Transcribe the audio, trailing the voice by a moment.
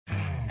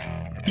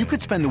You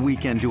could spend the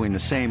weekend doing the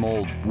same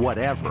old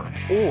whatever,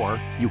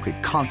 or you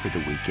could conquer the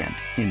weekend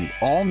in the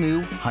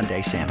all-new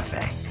Hyundai Santa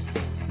Fe.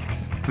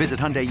 Visit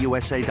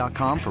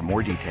HyundaiUSA.com for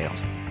more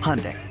details.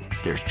 Hyundai,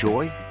 there's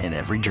joy in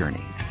every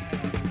journey.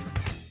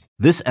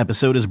 This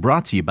episode is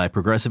brought to you by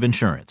Progressive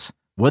Insurance.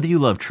 Whether you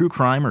love true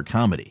crime or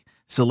comedy,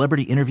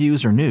 celebrity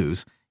interviews or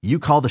news, you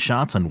call the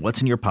shots on what's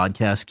in your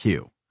podcast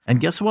queue. And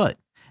guess what?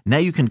 Now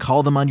you can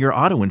call them on your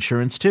auto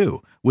insurance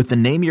too with the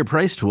Name Your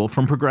Price tool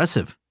from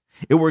Progressive.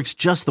 It works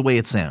just the way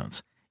it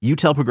sounds. You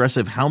tell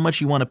Progressive how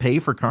much you want to pay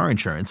for car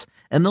insurance,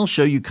 and they'll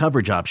show you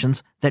coverage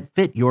options that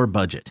fit your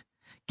budget.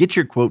 Get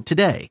your quote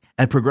today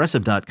at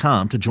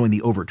Progressive.com to join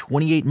the over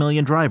 28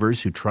 million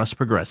drivers who trust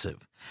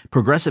Progressive.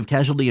 Progressive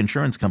Casualty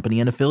Insurance Company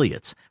and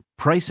Affiliates.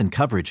 Price and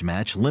coverage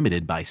match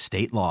limited by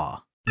state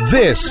law.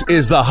 This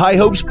is the High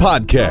Hopes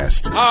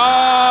Podcast.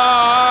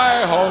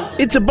 High Hopes.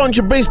 It's a bunch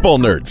of baseball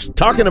nerds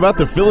talking about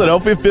the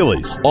Philadelphia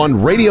Phillies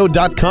on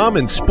radio.com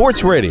and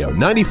Sports Radio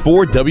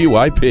 94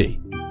 WIP.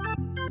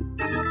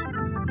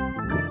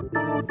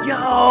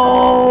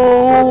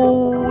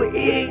 Yo,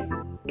 it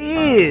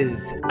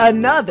is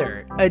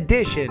another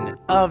edition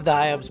of the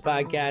High Hopes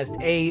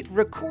Podcast, a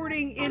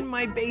recording in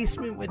my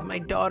basement with my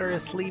daughter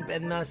asleep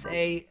and thus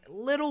a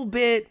little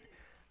bit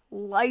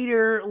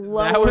lighter,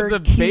 lower That was a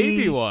key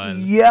baby one.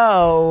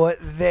 Yo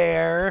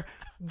there,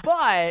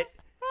 but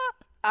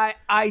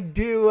I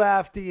do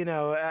have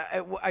to,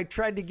 I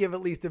tried to give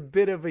at least a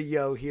bit of a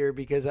yo here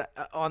because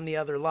on the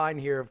other line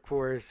here, of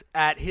course,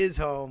 at his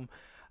home,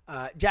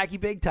 Jackie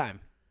Big Time.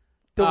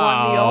 The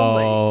one, the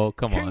only. Oh,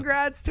 come on.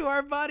 Congrats to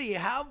our buddy.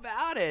 How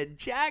about it?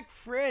 Jack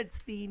Fritz,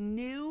 the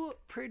new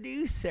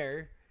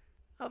producer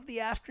of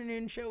the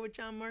afternoon show with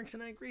John Marks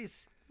and Ike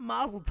Reese.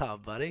 Mazel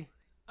tov, buddy.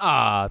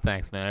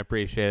 Thanks, man. I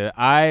appreciate it.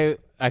 I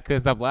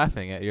couldn't stop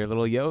laughing at your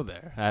little yo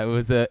there. It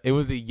was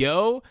a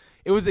yo.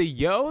 It was a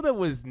yo that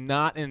was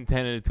not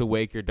intended to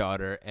wake your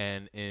daughter,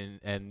 and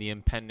the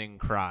impending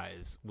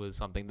cries was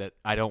something that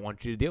I don't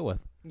want you to deal with.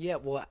 Yeah,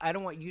 well, I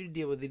don't want you to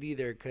deal with it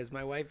either because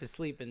my wife is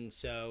sleeping.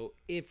 So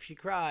if she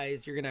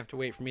cries, you're going to have to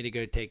wait for me to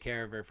go take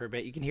care of her for a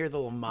bit. You can hear the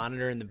little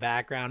monitor in the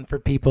background for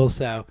people.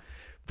 So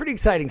pretty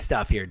exciting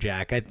stuff here,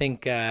 Jack. I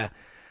think I'm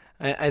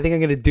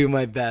going to do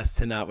my best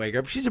to not wake her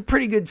up. She's a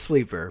pretty good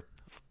sleeper.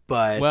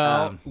 But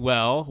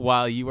Well,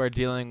 while you are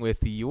dealing with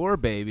your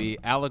baby,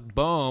 Alec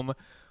Boehm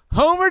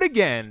homered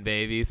again,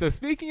 baby. So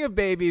speaking of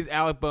babies,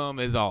 Alec Boehm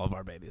is all of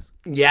our babies.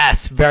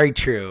 Yes, very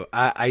true.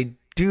 I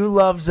do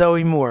love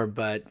Zoe Moore,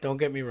 but don't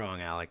get me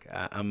wrong, Alec.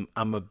 I'm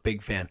a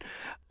big fan.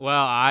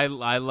 Well, I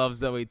love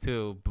Zoe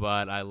too,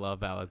 but I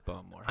love Alec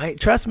Boehm more.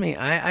 Trust me,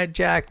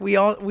 Jack. We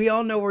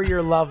all know where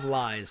your love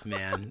lies,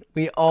 man.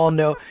 We all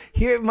know.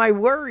 Here, my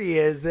worry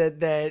is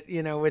that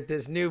with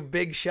this new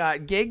big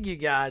shot gig you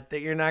got,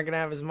 that you're not gonna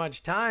have as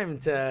much time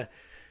to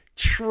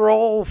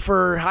troll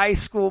for high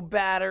school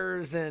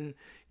batters and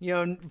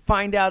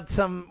find out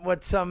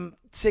what some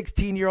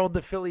 16-year-old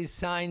the Phillies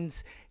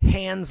sign's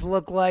hands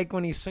look like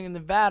when he's swinging the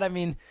bat. I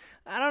mean,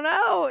 I don't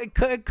know. It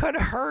could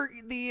hurt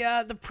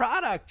the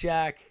product,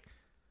 Jack.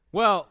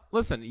 Well,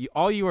 listen,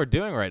 all you are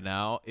doing right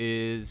now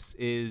is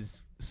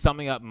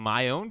summing up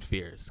my own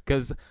fears.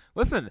 Because,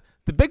 listen,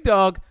 the big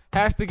dog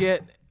has to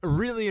get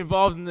really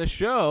involved in this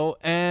show,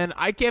 and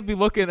I can't be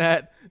looking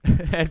at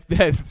that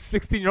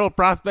 16-year-old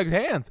prospect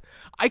hands.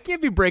 I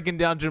can't be breaking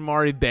down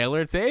Jamari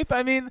Baylor tape.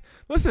 I mean,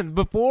 listen,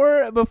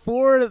 before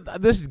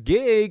this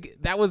gig,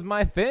 that was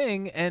my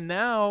thing, and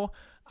now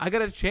I got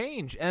to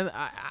change. And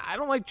I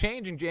don't like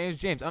changing,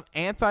 James. I'm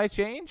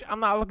anti-change.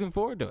 I'm not looking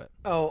forward to it.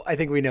 Oh, I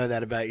think we know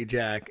that about you,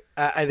 Jack.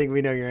 I think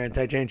we know you're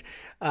anti-change.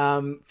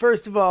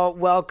 First of all,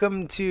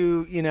 welcome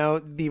to,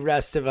 the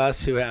rest of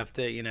us who have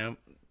to,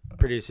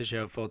 produce a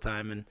show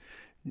full-time and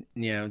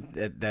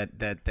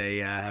that they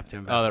have to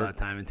invest a lot of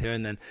time into,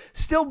 and then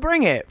still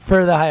bring it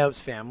for the High Hopes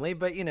family.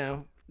 But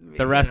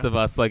the rest of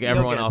us, like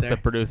everyone else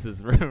that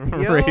produces radio in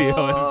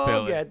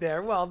Philly, get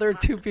there. Well, there are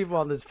two people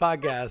on this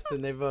podcast,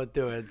 and they both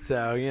do it.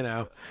 So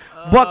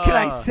what can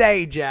I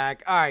say,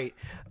 Jack? All right,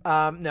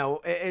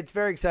 no, it's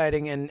very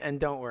exciting, and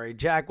don't worry,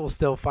 Jack will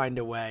still find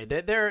a way.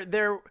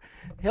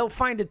 He'll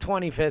find a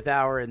 25th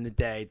hour in the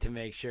day to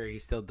make sure he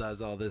still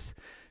does all this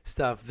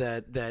stuff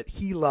that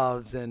he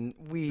loves, and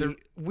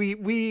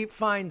we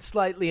find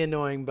slightly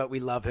annoying, but we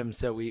love him,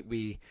 so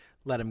we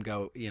let him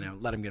go,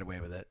 let him get away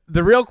with it.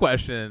 The real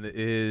question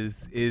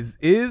is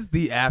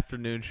the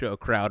afternoon show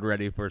crowd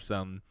ready for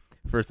some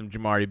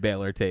Jamari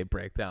Baylor tape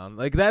breakdown?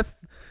 Like that's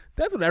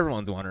what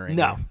everyone's wondering.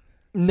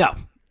 Nope.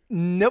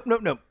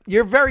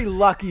 You're very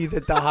lucky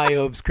that the High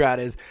Hopes crowd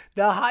is.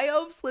 The High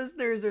Hopes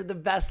listeners are the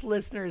best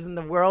listeners in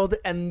the world,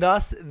 and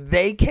thus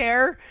they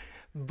care.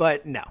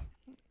 But no,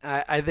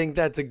 I think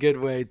that's a good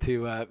way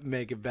to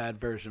make a bad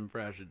version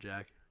fresh,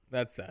 Jack.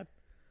 That's sad.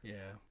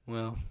 Yeah.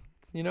 Well,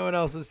 you know what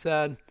else is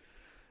sad?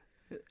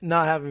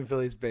 Not having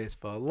Phillies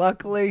baseball.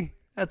 Luckily,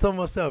 that's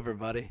almost over,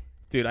 buddy.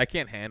 Dude, I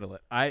can't handle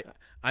it. I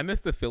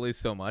miss the Phillies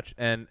so much,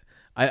 and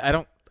I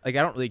don't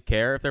really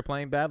care if they're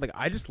playing bad. Like,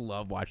 I just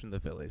love watching the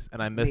Phillies,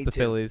 and I miss the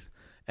Phillies.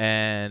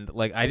 And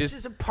like it's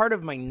just a part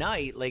of my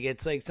night. Like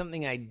it's like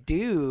something I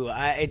do.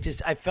 I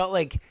felt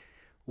like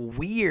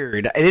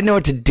weird. I didn't know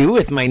what to do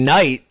with my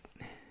night.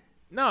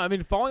 No, I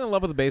mean, falling in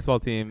love with a baseball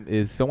team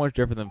is so much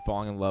different than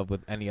falling in love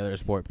with any other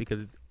sport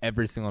because it's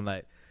every single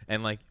night,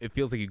 and like it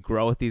feels like you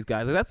grow with these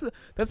guys. Like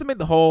that's what made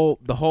the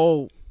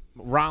whole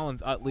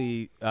Rollins,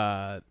 Utley,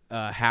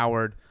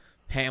 Howard,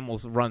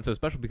 Hamels run so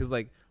special because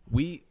like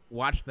we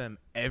watched them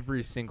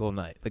every single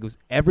night. Like it was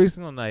every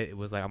single night. It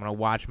was like I'm gonna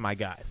watch my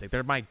guys. Like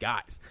they're my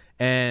guys,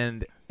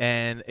 and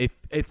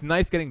it's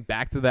nice getting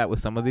back to that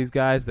with some of these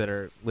guys that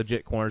are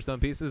legit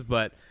cornerstone pieces,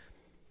 but.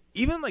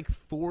 Even like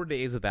 4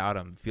 days without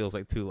him feels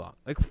like too long.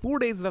 Like 4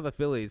 days without the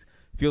Phillies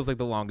feels like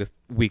the longest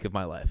week of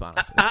my life,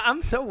 honestly.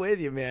 I'm so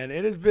with you, man.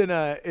 It has been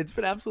it's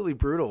been absolutely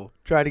brutal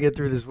trying to get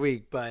through this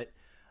week, but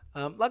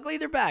luckily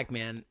they're back,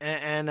 man.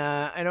 And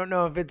I don't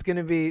know if it's going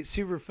to be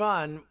super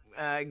fun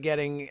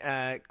getting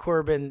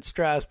Corbin,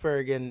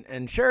 Strasburg,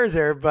 and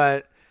Scherzer,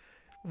 but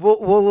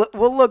we'll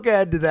look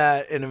ahead to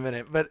that in a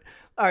minute. But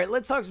all right,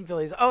 let's talk some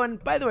Phillies. Oh,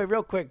 and by the way,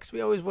 real quick, because we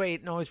always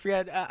wait and always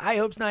forget, High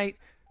Hopes Night.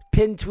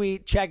 Pin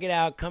tweet, check it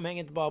out. Come hang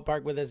at the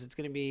ballpark with us. It's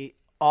going to be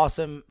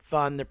awesome,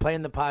 fun. They're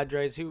playing the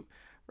Padres, who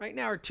right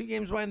now are 2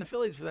 games behind the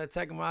Phillies for that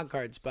second wild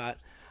card spot.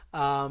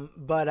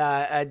 But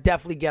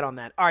definitely get on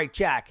that. All right,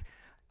 Jack.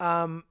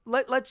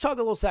 Let's talk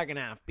a little second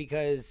half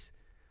because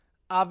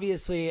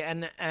obviously,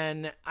 and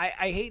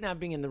I hate not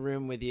being in the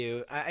room with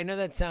you. I know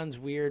that sounds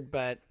weird,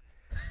 but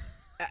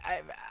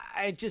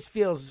it just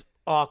feels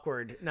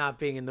awkward not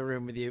being in the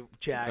room with you,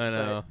 Jack. I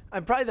know. But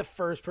I'm probably the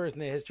first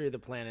person in the history of the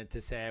planet to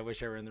say I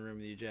wish I were in the room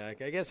with you,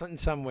 Jack. I guess in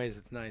some ways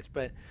it's nice,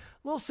 but a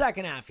little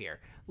second half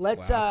here.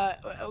 Let's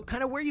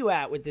kind of where you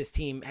at with this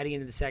team heading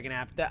into the second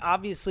half.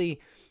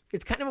 Obviously,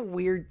 it's kind of a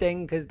weird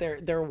thing because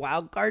they're a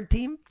wild card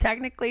team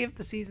technically. If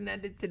the season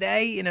ended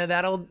today,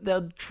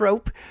 they'll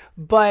trope.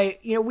 But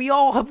we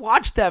all have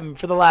watched them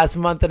for the last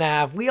month and a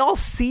half. We all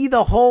see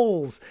the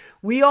holes.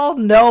 We all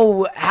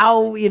know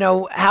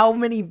how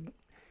many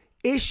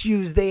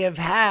issues they have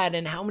had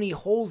and how many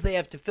holes they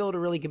have to fill to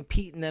really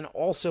compete. And then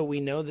also we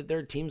know that there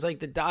are teams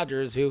like the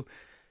Dodgers who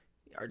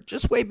are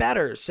just way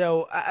better.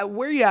 So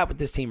where are you at with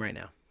this team right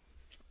now?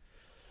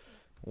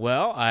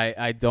 Well,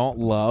 I don't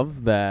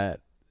love that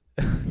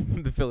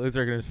the Phillies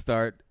are going to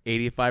start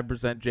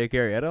 85% Jake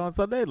Arrieta on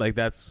Sunday. Like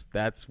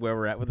that's where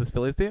we're at with this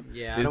Phillies team.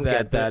 Yeah, I don't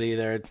get that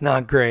either. It's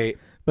not great.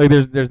 Like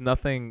there's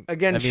nothing.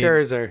 Again,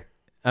 Scherzer.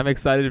 I'm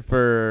excited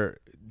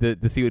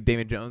to see what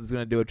Damon Jones is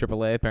going to do at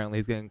AAA. Apparently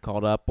he's getting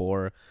called up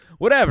or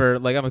whatever.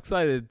 Like I'm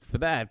excited for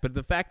that. But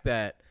the fact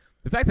that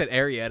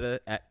Arrieta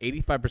at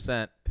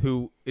 85%,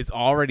 who is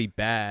already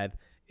bad,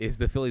 is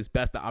the Phillies'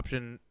 best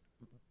option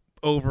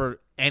over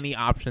any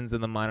options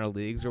in the minor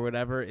leagues or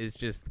whatever is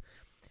just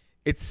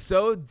it's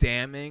so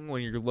damning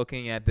when you're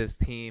looking at this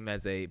team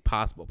as a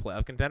possible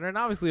playoff contender. And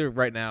obviously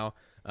right now,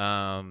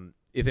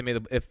 if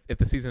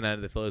the season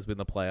ended, the Phillies would be in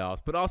the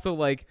playoffs. But also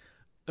like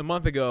a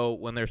month ago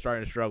when they're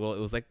starting to struggle, it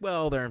was like,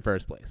 well, they're in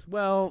first place.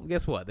 Well,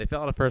 guess what? They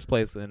fell out of first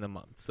place in a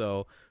month.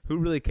 So who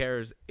really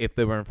cares if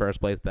they were in first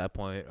place at that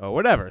point or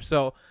whatever?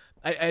 So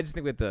I just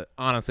think we have to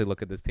honestly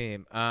look at this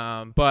team.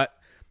 But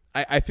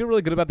I feel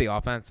really good about the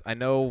offense. I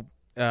know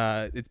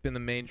it's been the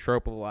main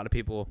trope of a lot of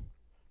people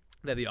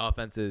that the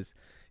offense is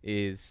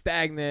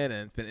stagnant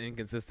and it's been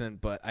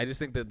inconsistent, but I just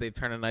think that they've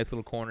turned a nice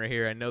little corner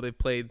here. I know they've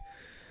played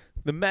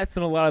the Mets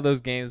in a lot of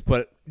those games,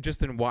 but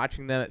just in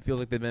watching them, it feels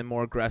like they've been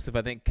more aggressive.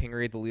 I think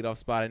Kingery at the leadoff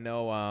spot. I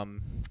know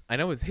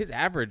his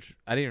average.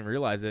 I didn't even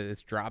realize it.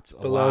 It's dropped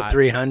below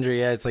 300.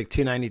 Yeah, it's like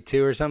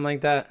 292 or something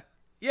like that.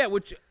 Yeah,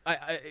 which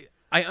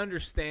I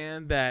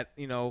understand that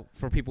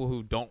for people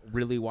who don't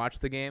really watch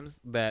the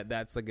games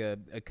that's like a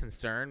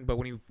concern. But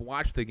when you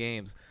watch the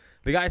games,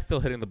 the guy's still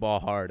hitting the ball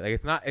hard. Like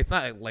it's not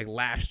like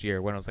last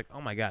year when I was like,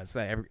 oh my god,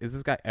 is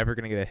this guy ever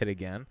gonna get a hit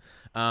again?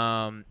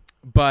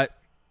 But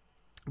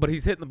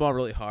he's hitting the ball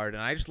really hard,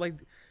 and I just like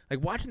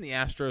watching the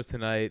Astros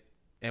tonight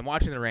and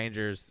watching the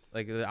Rangers.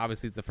 Like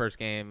obviously it's the first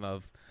game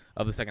of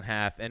the second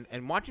half, and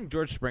watching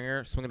George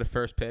Springer swing at the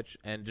first pitch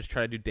and just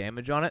try to do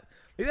damage on it.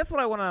 Like, that's what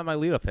I want on my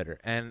leadoff hitter,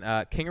 and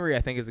Kingery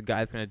I think is a guy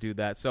that's going to do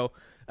that. So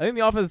I think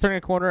the offense is turning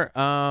a corner.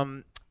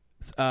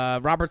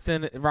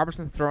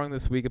 Robertson's throwing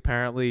this week.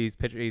 Apparently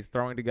he's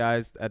throwing to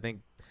guys. I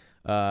think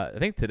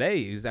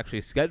today he was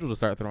actually scheduled to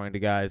start throwing to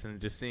guys,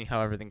 and just seeing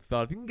how everything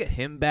felt. If you can get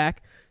him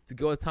back to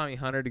go with Tommy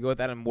Hunter, to go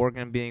with Adam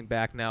Morgan being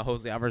back now,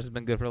 Jose Alvarez has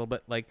been good for a little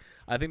bit. Like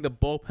I think the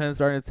bullpen's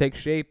starting to take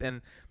shape,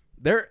 and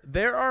there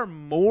are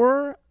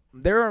more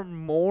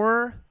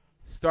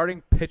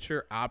starting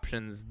pitcher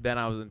options than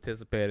I was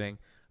anticipating.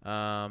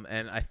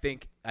 And I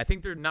think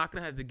they're not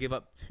going to have to give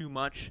up too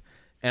much,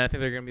 and I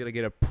think they're going to be able to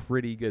get a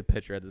pretty good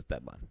pitcher at this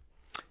deadline.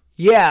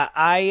 Yeah,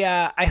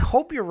 I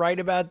hope you're right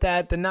about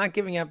that. The not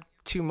giving up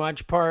too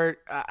much part.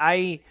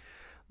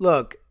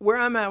 Look, where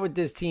I'm at with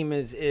this team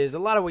is a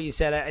lot of what you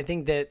said. I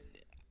think that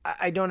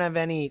I don't have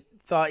any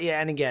thought.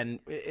 Yeah, and again,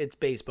 it's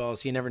baseball,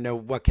 so you never know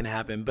what can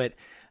happen. But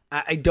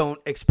I don't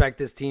expect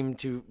this team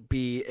to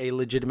be a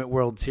legitimate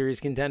World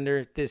Series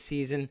contender this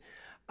season.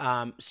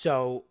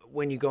 So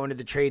when you go into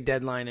the trade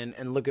deadline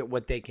and look at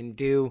what they can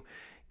do,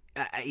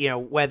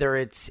 whether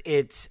it's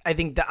I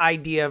think the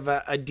idea of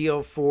a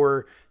deal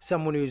for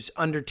someone who's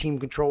under team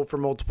control for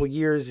multiple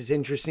years is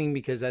interesting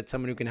because that's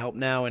someone who can help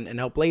now and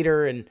help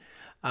later. And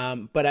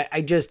but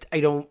I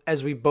don't,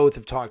 as we both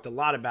have talked a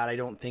lot about, I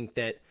don't think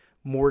that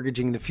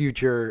mortgaging the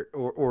future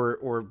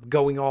or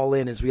going all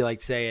in, as we like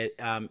to say it,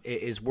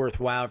 is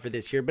worthwhile for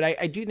this year. But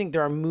I do think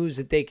there are moves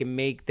that they can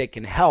make that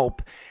can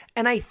help.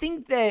 And I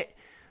think that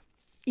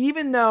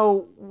even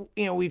though,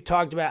 we've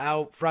talked about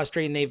how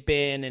frustrating they've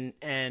been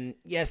and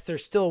yes, they're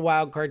still a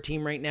wild card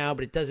team right now,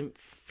 but it doesn't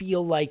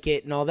feel like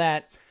it and all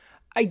that.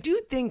 I do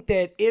think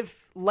that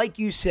if, like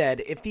you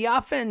said, if the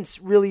offense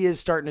really is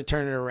starting to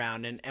turn it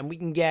around and we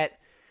can get,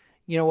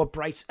 a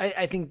Bryce,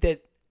 I think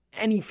that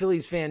any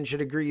Phillies fan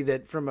should agree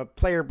that from a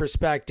player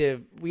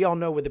perspective, we all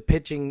know with the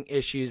pitching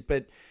issues,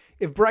 but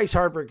if Bryce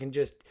Harper can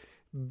just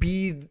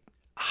be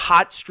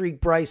hot streak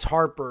Bryce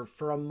Harper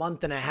for a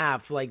month and a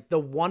half, like the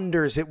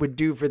wonders it would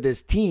do for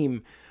this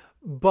team,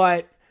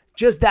 but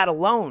just that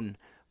alone.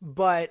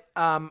 But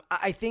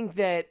I think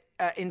that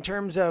in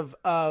terms of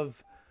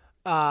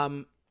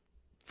from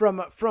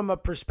a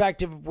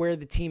perspective of where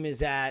the team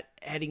is at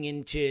heading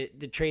into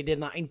the trade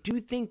deadline,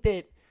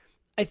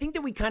 I think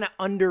that we kind of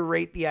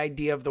underrate the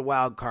idea of the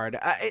wild card.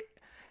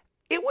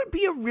 It would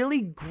be a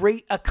really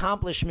great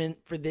accomplishment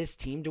for this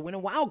team to win a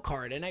wild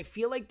card, and I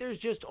feel like there's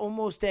just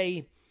almost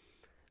a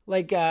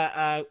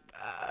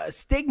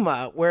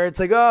stigma where it's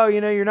like, oh,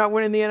 you're not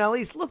winning the NL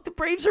East. Look, the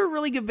Braves are a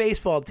really good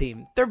baseball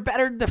team. They're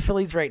better than the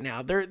Phillies right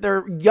now.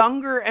 They're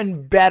younger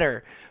and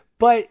better.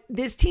 But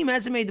this team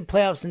hasn't made the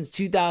playoffs since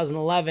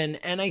 2011,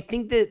 and I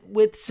think that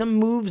with some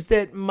moves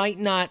that might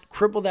not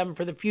cripple them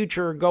for the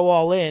future or go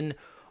all in,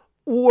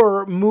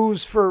 or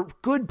moves for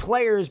good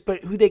players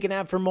but who they can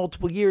have for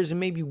multiple years and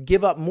maybe you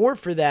give up more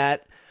for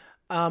that,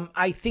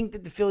 I think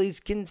that the Phillies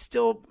can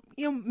still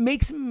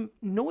make some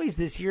noise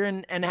this year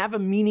and have a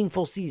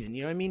meaningful season.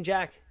 You know what I mean,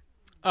 Jack?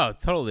 Oh,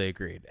 totally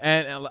agreed.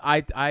 And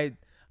I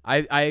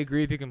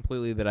agree with you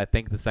completely that I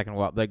think the second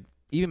wild, like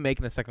even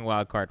making the second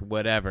wild card,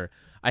 whatever,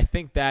 I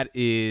think that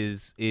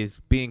is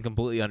being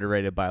completely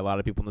underrated by a lot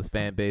of people in this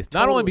fan base.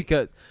 Not only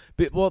because,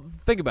 well,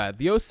 think about it.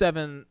 The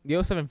 07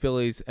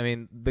 Phillies, I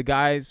mean, the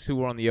guys who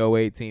were on the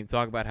 08 team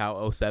talk about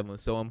how 07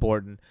 was so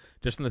important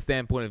just from the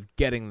standpoint of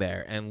getting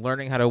there and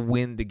learning how to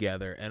win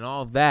together and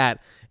all of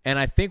that. And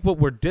I think what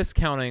we're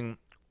discounting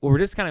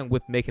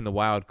with making the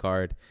wild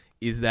card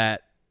is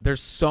that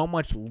there's so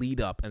much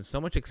lead up and so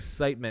much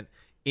excitement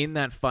in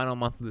that final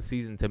month of the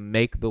season to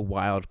make the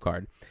wild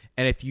card.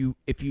 And if you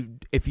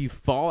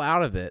fall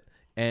out of it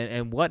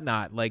and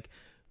whatnot, like,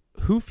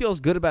 who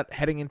feels good about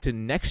heading into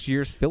next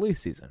year's Phillies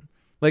season?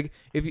 Like,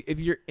 if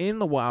you're in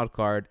the wild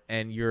card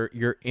and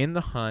you're in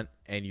the hunt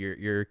and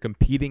you're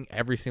competing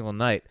every single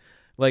night,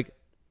 like,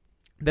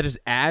 that just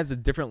adds a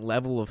different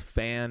level of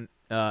fan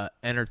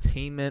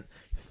entertainment,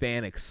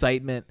 fan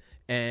excitement.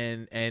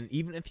 And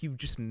even if you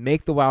just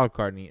make the wild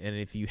card and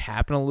if you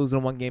happen to lose in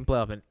a 1-game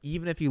playoff, and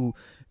even if you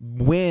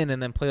win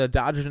and then play the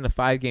Dodgers in a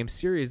 5-game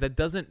series, that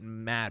doesn't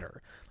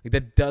matter. Like,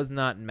 that does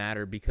not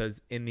matter,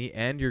 because in the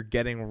end, you're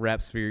getting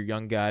reps for your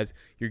young guys.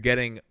 You're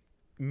getting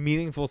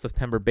meaningful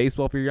September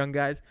baseball for your young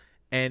guys,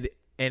 and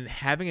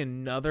having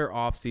another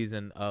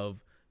offseason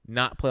of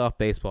not playoff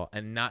baseball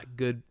and not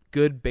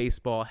good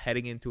baseball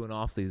heading into an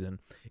offseason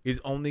is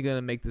only going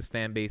to make this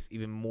fan base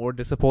even more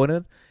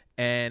disappointed.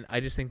 And I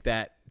just think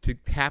that to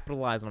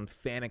capitalize on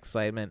fan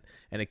excitement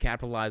and to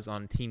capitalize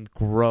on team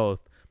growth,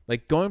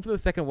 like, going for the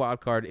second wild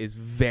card is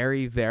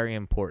very, very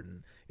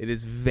important. It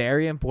is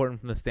very important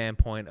from the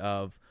standpoint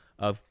of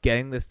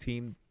getting this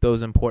team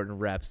those important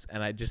reps.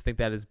 And I just think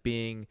that is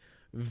being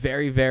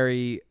very,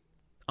 very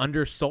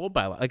undersold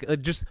by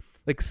just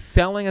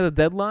selling at the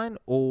deadline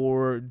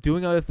or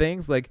doing other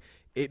things. Like,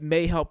 it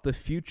may help the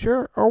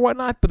future or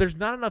whatnot, but there's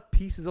not enough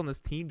pieces on this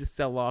team to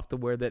sell off to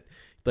where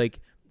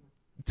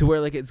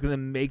it's going to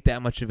make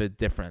that much of a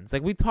difference.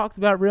 Like, we talked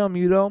about Real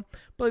Muto,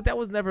 but that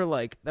was never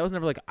like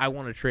I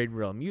want to trade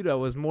Real Muto. It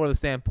was more the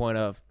standpoint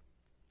of,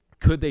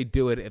 could they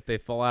do it if they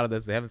fall out of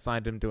this? They haven't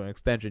signed him to an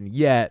extension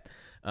yet.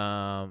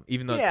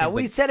 Even though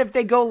we said if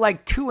they go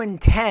like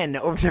 2-10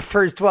 over the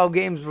first 12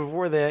 games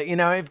before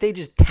if they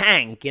just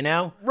tank,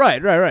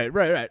 right.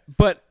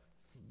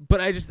 But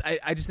I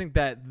just think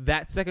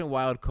that second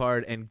wild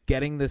card and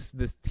getting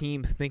this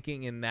team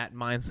thinking in that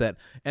mindset.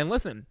 And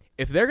listen,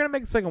 if they're gonna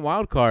make the second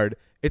wild card,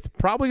 it's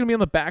probably gonna be on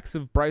the backs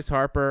of Bryce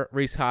Harper,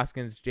 Rhys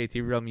Hoskins,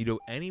 JT Realmuto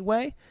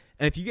anyway.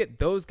 And if you get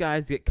those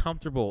guys to get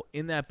comfortable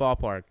in that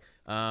ballpark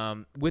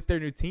with their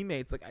new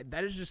teammates, like,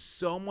 that is just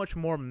so much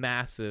more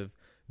massive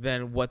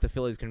than what the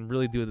Phillies can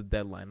really do at the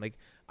deadline. Like,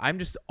 I'm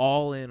just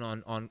all in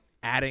on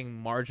adding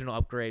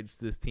marginal upgrades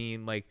to this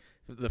team, like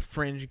the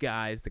fringe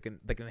guys that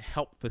can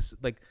help this,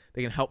 like,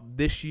 they can help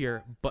this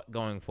year, but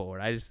going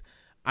forward,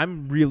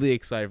 I'm really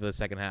excited for the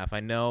second half.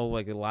 I know,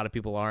 like, a lot of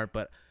people aren't,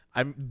 but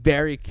I'm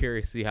very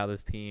curious to see how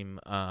this team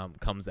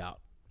comes out.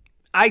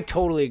 I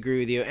totally agree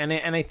with you, and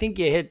I think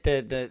you hit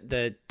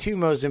the two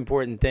most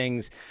important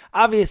things.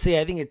 Obviously,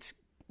 I think it's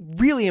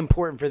really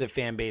important for the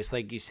fan base,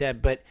 like you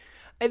said, but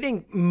I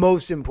think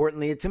most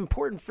importantly, it's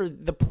important for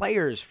the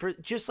players, for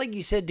just like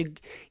you said, to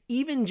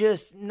even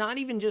just not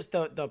even just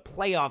the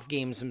playoff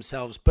games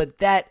themselves, but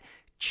that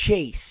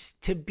chase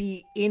to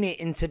be in it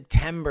in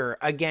September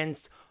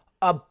against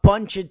a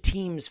bunch of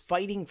teams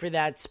fighting for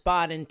that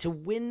spot and to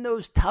win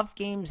those tough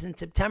games in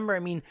September. I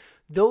mean,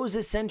 those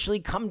essentially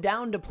come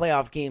down to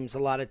playoff games a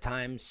lot of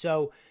times.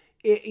 So,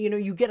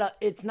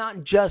 it's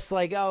not just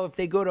like, oh, if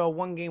they go to a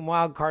 1-game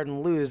wild card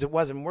and lose, it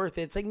wasn't worth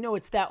it. It's like, no,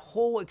 it's that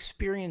whole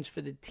experience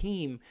for the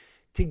team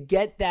to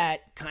get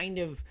that kind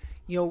of,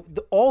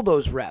 all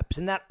those reps,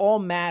 and that all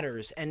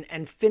matters.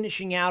 And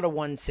finishing out a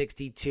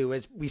 162,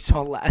 as we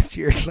saw last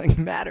year, like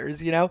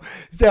matters,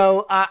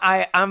 So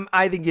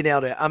I think you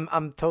nailed it.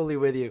 I'm totally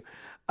with you.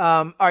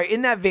 All right,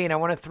 in that vein, I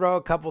want to throw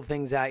a couple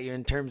things at you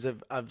in terms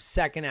of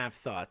second half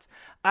thoughts.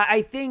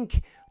 I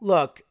think,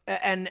 look,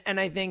 and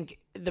I think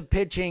the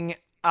pitching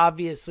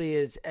obviously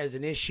is as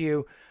an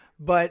issue,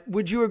 but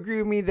would you agree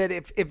with me that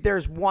if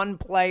there's one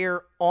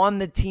player on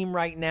the team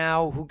right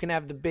now who can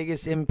have the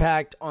biggest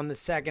impact on the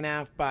second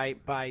half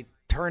by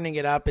turning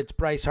it up, it's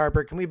Bryce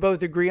Harper? Can we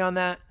both agree on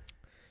that?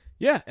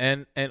 Yeah,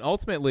 and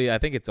ultimately I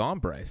think it's on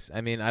Bryce.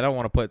 I mean, I don't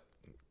want to put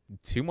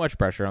too much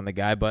pressure on the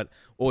guy, but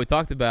what we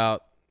talked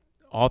about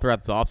all throughout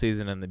this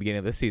offseason and the beginning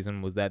of this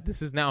season was that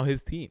this is now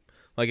his team.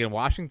 Like in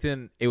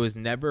Washington, it was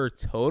never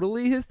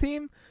totally his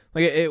team.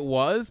 Like it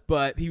was,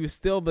 but he was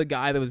still the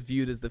guy that was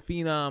viewed as the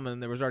phenom,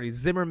 and there was already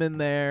Zimmerman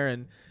there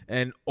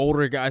and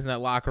older guys in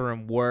that locker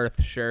room,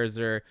 Worth,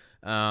 Scherzer.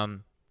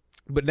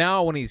 But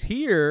now when he's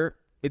here,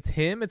 it's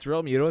him, it's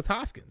Real Muto, it's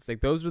Hoskins.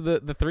 Like those are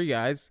the three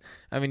guys.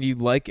 I mean,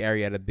 you'd like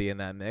Arrieta to be in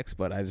that mix,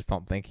 but I just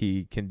don't think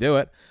he can do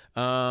it.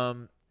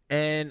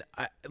 And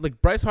like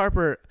Bryce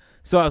Harper.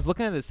 So I was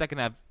looking at the second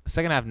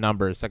half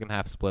numbers, second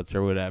half splits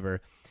or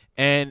whatever.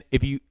 And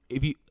if you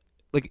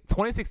like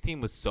 2016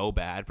 was so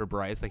bad for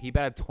Bryce, like he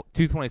batted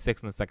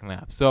 226 in the second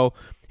half. So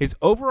his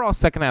overall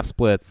second half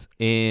splits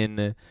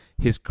in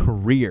his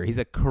career, he's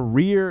a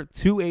career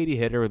 280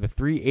 hitter with a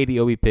 380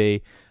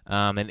 OBP,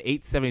 and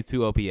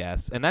 872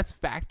 OPS, and that's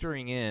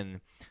factoring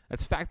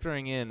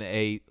in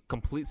a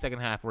complete second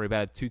half where he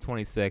batted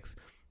 226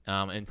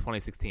 in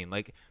 2016.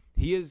 Like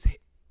he is.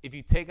 If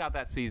you take out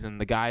that season,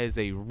 the guy is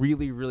a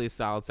really, really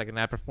solid second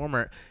half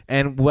performer.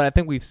 And what I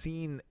think we've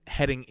seen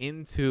heading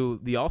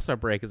into the All-Star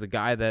break is a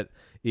guy that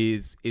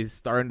is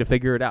starting to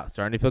figure it out,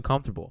 starting to feel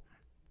comfortable.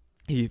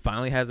 He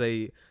finally has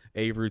a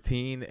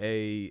routine,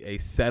 a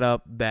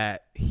setup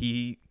that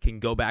he can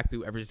go back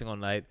to every single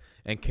night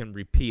and can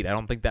repeat. I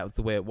don't think that was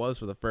the way it was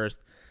for the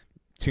first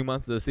 2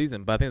 months of the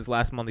season, but I think this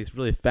last month he's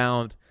really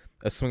found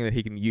a swing that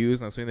he can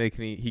use and a swing that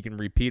he can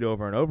repeat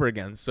over and over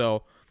again.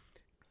 So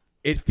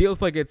it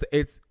feels like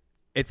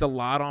it's a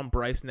lot on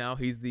Bryce now.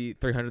 He's the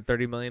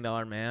 $330 million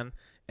man,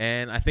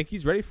 and I think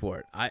he's ready for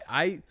it.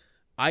 I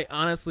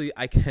honestly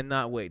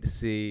cannot wait to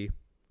see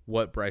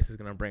what Bryce is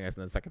going to bring us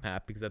in the second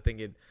half, because I think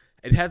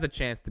it has a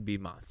chance to be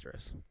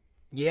monstrous.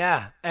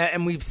 Yeah,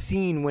 and we've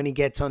seen when he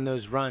gets on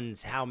those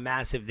runs how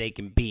massive they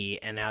can be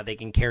and how they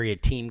can carry a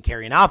team,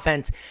 carry an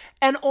offense.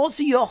 And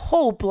also you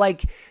hope,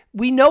 like,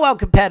 we know how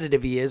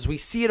competitive he is. We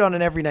see it on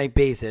an every night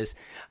basis.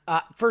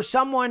 For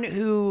someone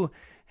who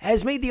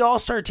has made the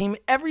All-Star team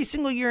every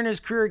single year in his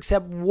career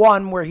except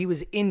one where he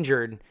was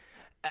injured,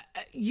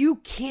 you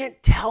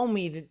can't tell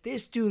me that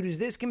this dude who's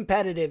this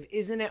competitive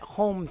isn't at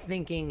home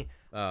thinking,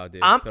 oh,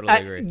 dude, totally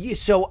agree.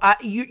 So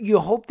you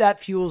hope that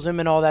fuels him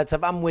and all that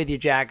stuff. I'm with you,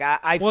 Jack.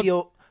 I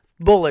feel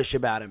bullish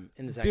about him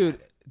in the second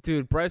half.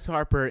 Dude, Bryce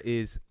Harper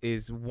is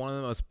one of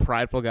the most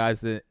prideful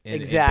guys in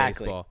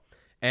baseball.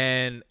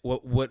 And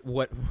what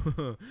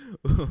the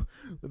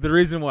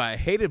reason why I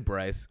hated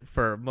Bryce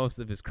for most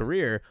of his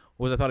career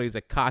was I thought he was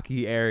a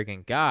cocky,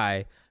 arrogant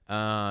guy.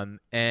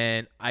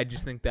 And I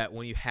just think that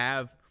when he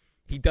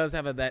does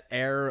have that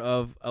air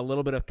of a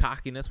little bit of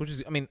cockiness, which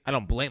is, I mean, I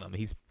don't blame him.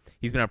 He's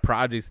been a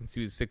prodigy since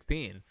he was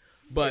 16.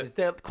 But it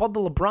was called the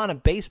LeBron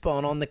of baseball,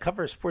 and on the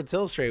cover of Sports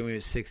Illustrated when he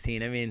was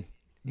 16. I mean,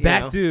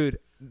 dude,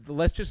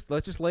 let's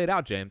just lay it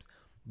out, James.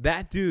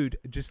 That dude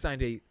just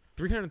signed a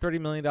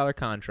 $330 million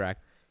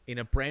contract in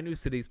a brand new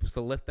city, supposed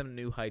to lift them to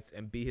new heights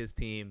and be his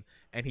team,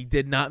 and he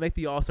did not make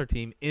the All-Star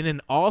team in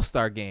an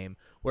All-Star game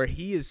where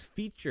he is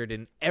featured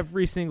in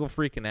every single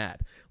freaking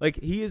ad. Like,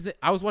 he is.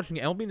 I was watching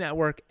MLB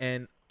Network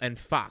and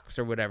Fox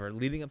or whatever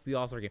leading up to the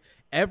All-Star game.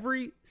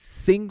 Every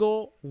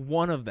single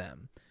one of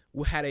them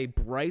had a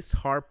Bryce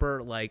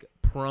Harper like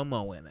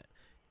promo in it.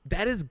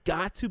 That has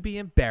got to be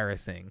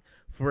embarrassing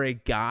for a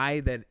guy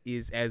that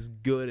is as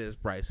good as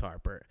Bryce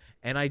Harper.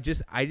 And I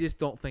just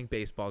don't think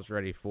baseball's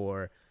ready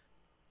for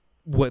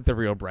what the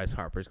real Bryce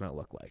Harper is going to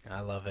look like. I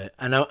love it.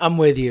 And I'm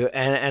with you.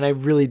 And I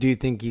really do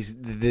think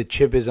the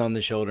chip is on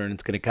the shoulder and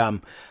it's going to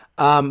come.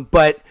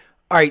 But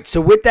all right. So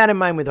with that in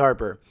mind with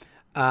Harper,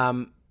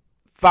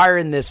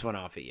 firing this one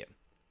off at you,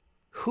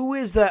 who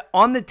is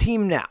on the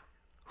team now,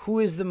 who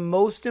is the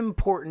most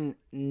important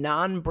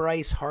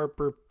non-Bryce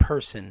Harper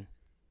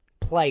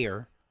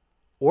player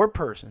or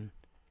person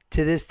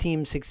to this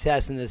team's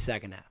success in the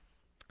second half?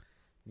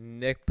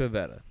 Nick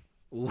Pivetta.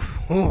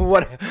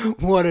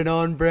 What an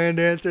on-brand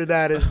answer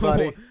that is,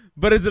 buddy.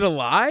 But is it a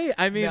lie?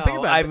 I mean, No, think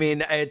about it. I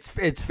mean,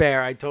 it's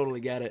fair. I totally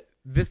get it.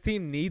 This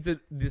team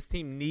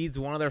needs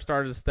one of their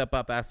starters to step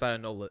up outside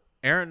of Nola.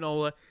 Aaron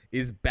Nola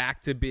is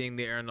back to being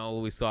the Aaron Nola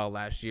we saw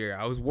last year.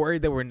 I was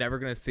worried that we're never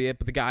going to see it,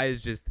 but the guy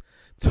is just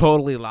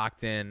totally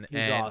locked in.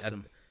 He's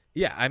awesome.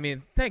 Yeah, I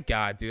mean, thank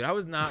God, dude. I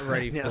was not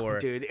ready for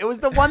it. Dude. It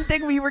was the one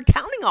thing we were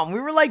counting on. We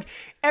were like,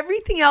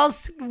 everything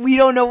else, we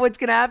don't know what's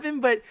going to happen,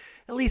 but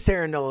at least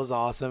Aaron Nola's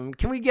awesome.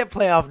 Can we get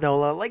playoff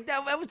Nola? Like,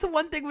 that was the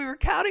one thing we were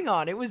counting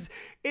on. It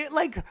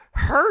like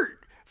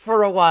hurt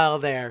for a while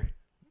there.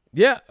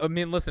 Yeah, I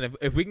mean, listen,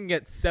 if we can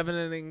get 7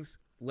 innings,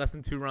 less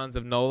than 2 runs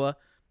of Nola,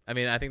 I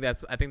mean, I think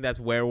that's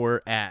where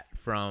we're at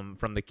from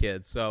the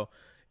kids. So,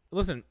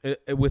 listen,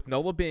 with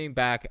Nola being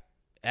back,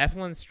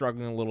 Eflin's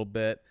struggling a little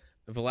bit.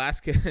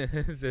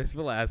 Velasquez is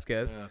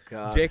Velasquez. Oh,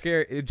 God. Jake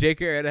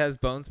Arrieta has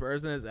bone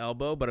spurs in his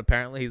elbow, but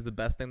apparently he's the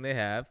best thing they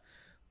have.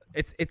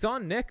 It's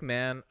on Nick,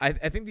 man. I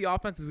think the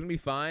offense is going to be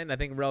fine. I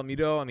think Real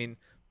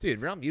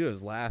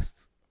Muto's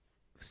last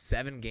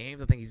 7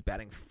 games, I think he's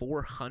batting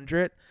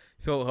 .400.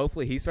 So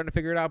hopefully he's starting to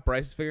figure it out.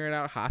 Bryce is figuring it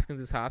out. Hoskins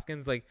is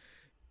Hoskins. Like,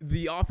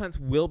 the offense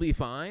will be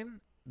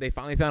fine. They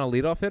finally found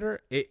a leadoff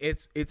hitter.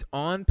 It's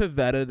on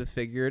Pivetta to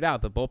figure it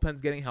out. The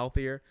bullpen's getting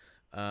healthier.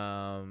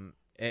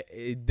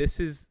 This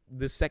is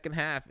the second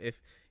half.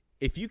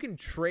 If you can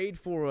trade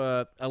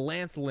for a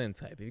Lance Lynn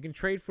type, if you can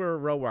trade for a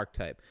Roark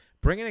type,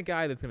 bring in a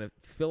guy that's going to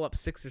fill up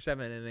 6 or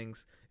 7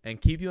 innings and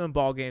keep you in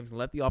ball games and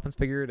let the offense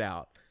figure it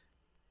out,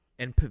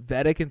 and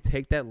Pivetta can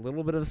take that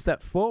little bit of a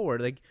step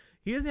forward. Like,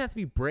 he doesn't have to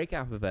be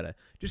breakout Pivetta.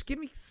 Just give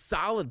me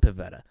solid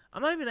Pivetta.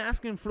 I'm not even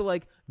asking for,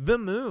 like, the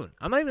moon.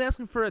 I'm not even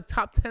asking for a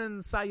top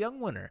 10 Cy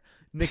Young winner,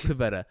 Nick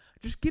Pivetta.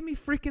 Just give me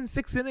freaking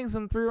 6 innings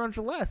and 3 runs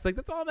or less. Like,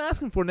 that's all I'm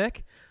asking for,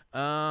 Nick.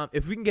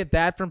 If we can get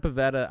that from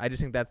Pivetta, I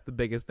just think that's the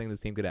biggest thing this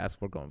team could ask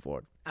for going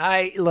forward.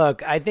 I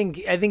think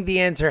the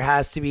answer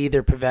has to be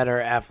either Pivetta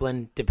or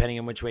Eflin, depending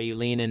on which way you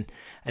lean. And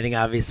I think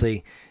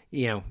obviously,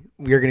 we're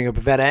going to go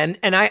Pivetta.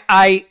 And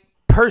I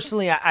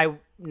personally, I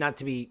not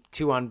to be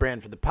too on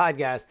brand for the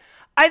podcast,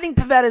 I think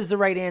Pivetta is the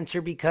right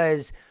answer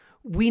because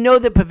we know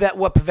that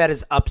what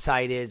Pivetta's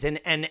upside is.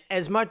 And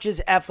as much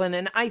as Eflin,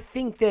 and I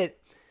think that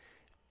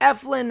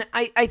Eflin,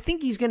 I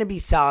think he's going to be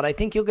solid. I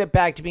think he'll get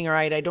back to being all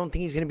right. I don't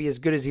think he's going to be as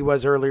good as he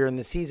was earlier in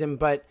the season,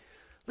 but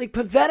like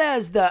Pivetta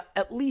has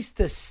at least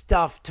the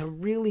stuff to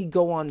really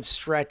go on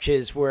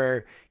stretches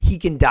where he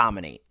can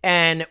dominate.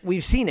 And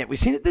we've seen it. We've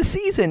seen it this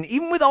season.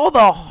 Even with all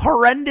the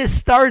horrendous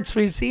starts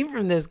we've seen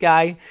from this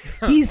guy,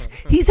 he's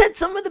had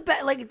some of the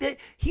best,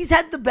 he's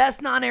had the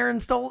best non-Aaron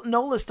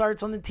Nola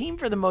starts on the team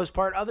for the most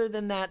part, other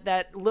than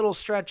that little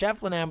stretch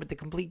Eflin had with the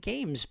complete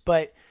games.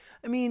 But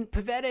I mean,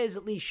 Pivetta has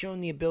at least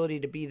shown the ability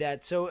to be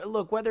that. So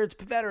look, whether it's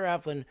Pivetta or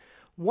Eflin,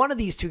 one of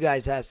these two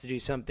guys has to do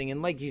something.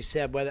 And like you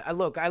said, I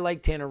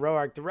like Tanner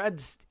Roark. The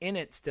Reds in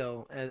it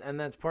still, and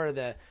that's part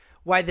of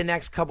why the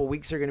next couple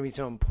weeks are going to be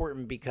so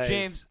important because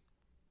James,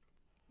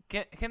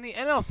 can the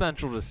NL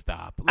Central just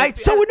stop?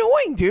 It's so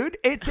annoying, dude.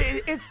 It's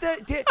in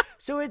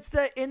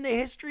the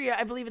history,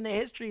 I believe in the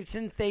history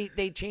since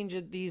they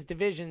changed these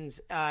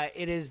divisions,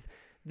 it is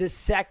the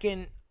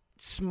second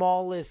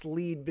smallest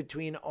lead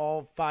between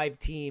all 5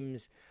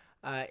 teams.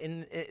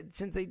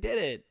 Since they did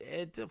it,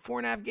 it's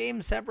 4.5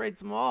 games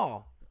separates them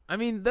all. I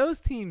mean, those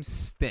teams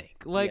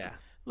stink. Like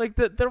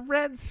the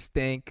Reds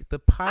stink. The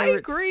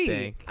Pirates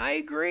stink. I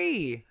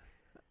agree.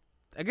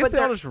 I guess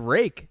they'll just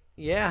rake.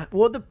 Yeah.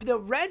 Well, the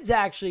Reds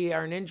actually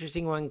are an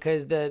interesting one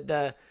because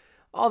the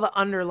all the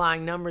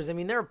underlying numbers. I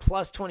mean, they're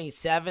plus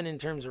 27 in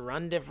terms of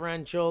run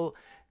differential.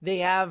 They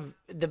have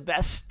the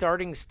best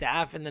starting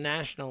staff in the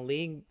National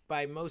League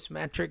by most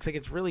metrics. Like,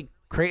 it's really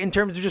crazy in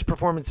terms of just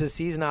performance this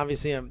season.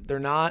 Obviously, they're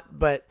not,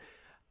 but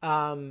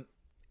the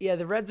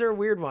Reds are a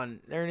weird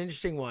one. They're an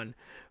interesting one,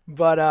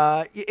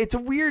 but it's a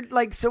weird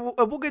So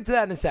we'll get to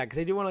that in a sec because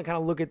I do want to kind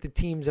of look at the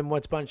teams and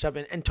what's bunched up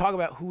and talk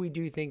about who we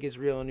do think is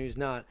real and who's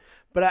not.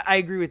 But I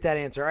agree with that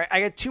answer. I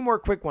got 2 more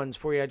quick ones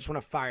for you. I just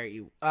want to fire at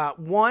you.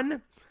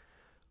 One,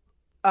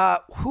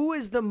 who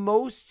is the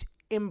most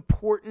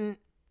important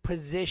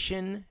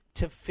position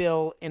to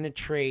fill in a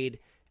trade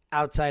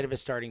outside of a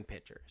starting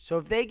pitcher? So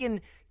if they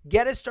can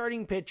get a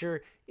starting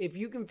pitcher, if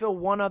you can fill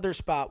one other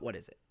spot, what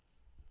is it?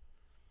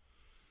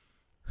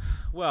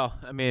 Well,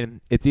 I mean,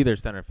 it's either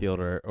center field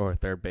or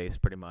third base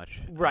pretty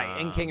much.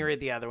 Right, and Kingery at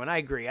the other one. I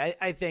agree.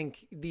 I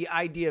think the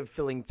idea of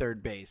filling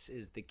third base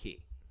is the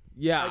key.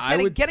 Yeah,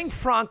 getting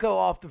Franco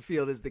off the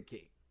field is the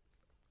key.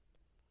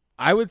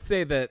 I would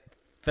say that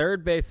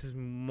third base is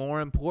more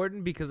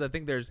important because I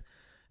think there's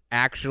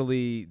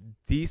actually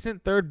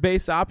decent third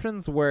base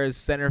options, whereas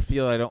center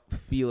field I don't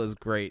feel as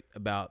great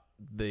about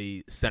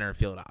the center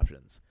field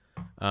options.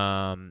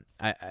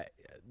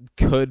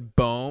 Could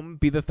Bohm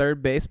be the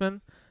third baseman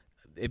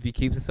if he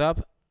keeps this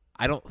up?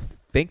 I don't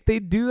think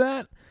they'd do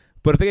that,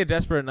 but if they get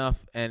desperate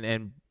enough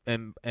and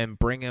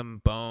bring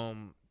him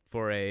Bohm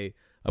for a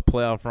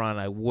playoff run,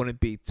 I wouldn't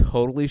be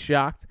totally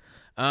shocked.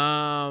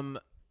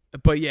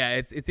 But yeah,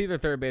 it's either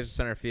third base or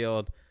center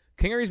field.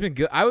 Kingery's been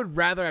good. I would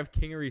rather have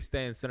Kingery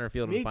stay in center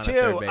field. Me and find too.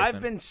 a third baseman.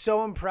 I've been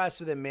so impressed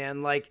with him,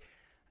 man. Like,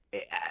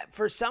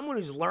 for someone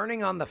who's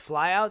learning on the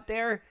fly out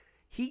there,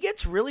 he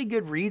gets really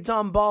good reads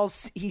on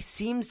balls. He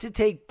seems to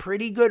take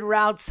pretty good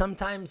routes.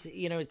 Sometimes,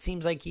 it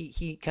seems like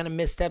he kind of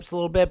missteps a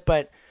little bit,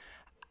 but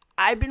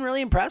I've been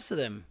really impressed with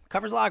him.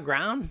 Covers a lot of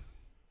ground.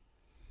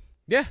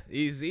 Yeah,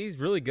 he's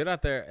really good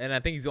out there, and I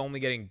think he's only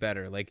getting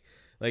better. Like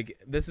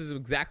this is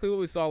exactly what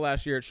we saw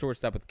last year at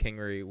shortstop with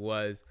Kingery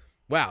was,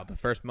 wow, the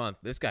first month,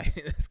 this guy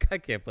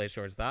can't play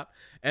shortstop.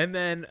 And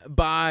then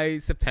by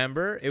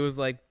September, it was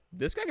like,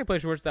 this guy can play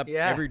shortstop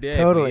every day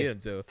totally. if we need him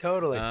to.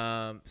 Totally.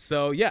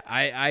 So yeah,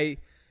 I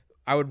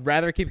would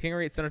rather keep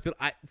Kingery at center field.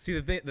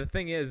 The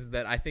thing is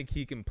that I think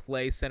he can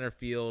play center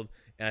field,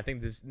 and I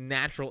think this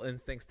natural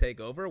instincts take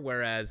over.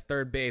 Whereas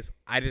third base,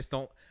 I just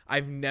don't.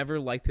 I've never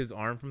liked his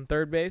arm from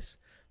third base,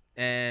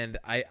 and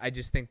I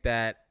just think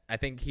that I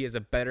think he has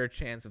a better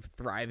chance of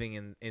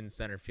thriving in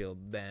center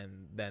field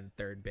than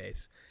third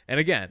base. And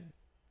again,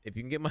 if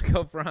you can get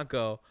Michael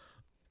Franco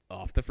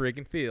off the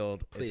freaking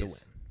field, Please.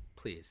 It's a win.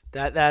 Please.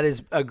 That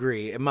is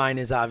agree. Mine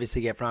is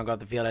obviously get Franco off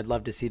the field. I'd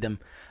love to see them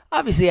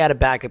obviously add a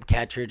backup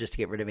catcher just to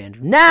get rid of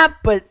Andrew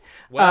Knapp, but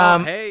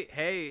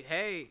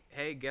hey,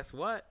 guess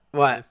what?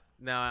 What?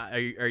 Now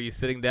are you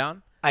sitting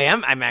down? I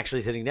am. I'm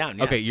actually sitting down.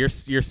 Yes. Okay, you're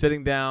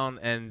sitting down,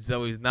 and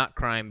Zoe's not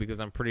crying because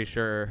I'm pretty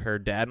sure her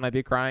dad might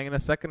be crying in a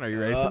second. Are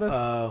you ready for this?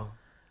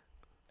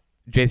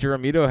 JT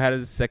Romito had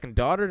his second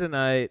daughter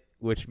tonight,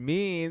 which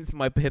means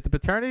might hit the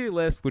paternity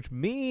list, which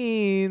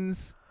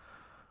means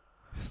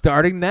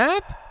starting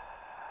Knapp.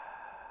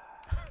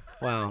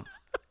 Wow.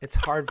 It's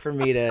hard for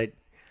me I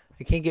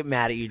can't get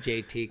mad at you,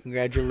 JT.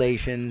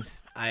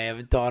 Congratulations. I have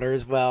a daughter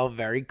as well.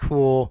 Very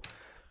cool.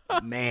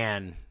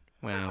 Man.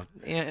 Wow.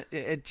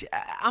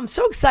 I'm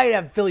so excited to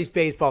have Phillies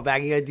baseball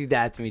back. You got to do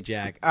that to me,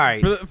 Jack. All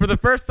right. For the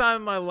first time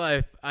in my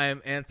life, I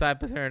am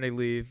anti-paternity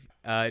leave.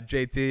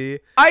 JT.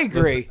 I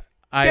agree.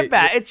 Get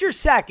back. It's your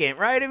second,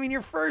 right? I mean,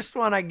 your first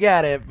one, I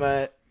get it,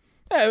 but...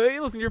 Hey,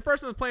 listen, your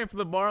first one's playing for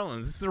the Marlins.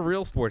 This is a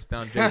real sports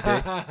town,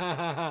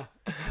 JT.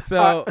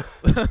 So,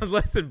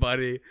 listen,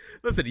 buddy.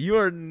 Listen, you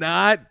are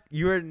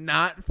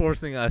not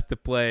forcing us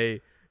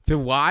to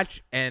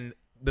watch and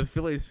the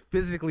Phillies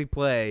physically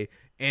play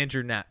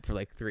Andrew Knapp for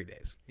like 3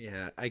 days.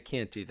 Yeah, I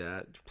can't do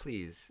that.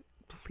 Please,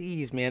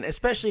 man.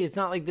 Especially, it's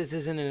not like this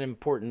isn't an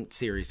important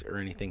series or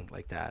anything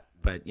like that.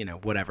 But,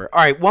 whatever. All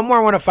right, one more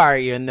I want to fire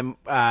at you, and then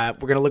we're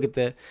going to look at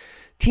the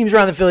teams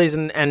around the Phillies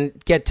and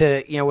get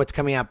to, what's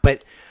coming up.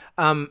 But...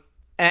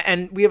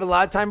 and we have a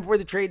lot of time before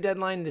the trade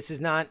deadline. This is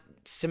not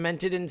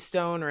cemented in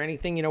stone or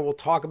anything. We'll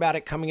talk about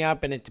it coming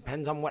up, and it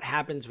depends on what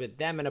happens with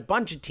them and a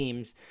bunch of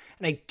teams.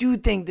 And I do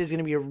think there's going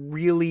to be a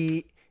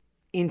really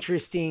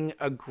interesting,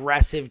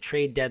 aggressive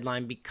trade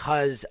deadline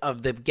because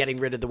of the getting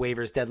rid of the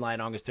waivers deadline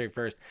August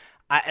 31st.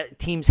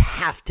 Teams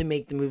have to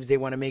make the moves they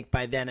want to make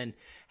by then, and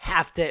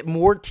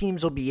more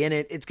teams will be in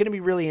it. It's going to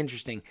be really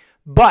interesting.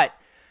 But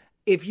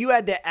if you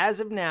had to, as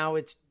of now,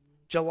 it's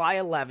July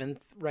 11th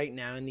right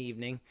now in the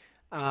evening.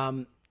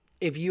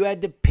 If you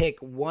had to pick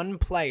one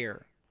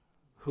player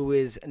who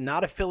is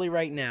not a Philly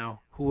right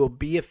now, who will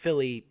be a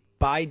Philly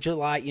by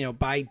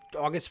by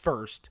August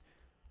 1st,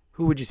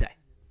 who would you say?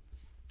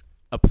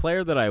 A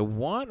player that I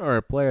want or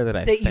a player that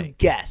I think? That you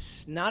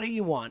guess, not who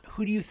you want.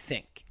 Who do you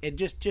think? It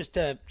just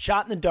a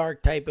shot in the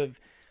dark type of,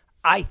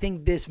 I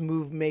think this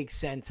move makes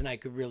sense and I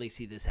could really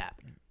see this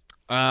happening.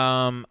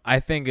 I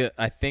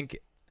think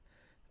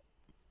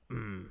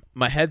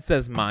my head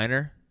says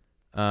Minor.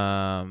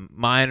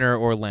 Minor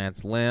or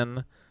Lance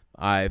Lynn.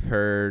 I've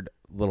heard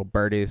little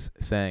birdies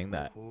saying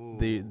that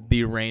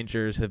the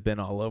Rangers have been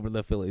all over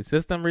the Philly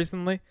system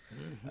recently.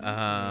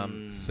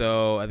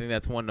 So I think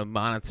that's one to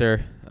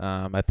monitor.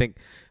 I think,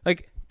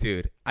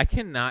 dude, I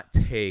cannot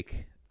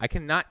take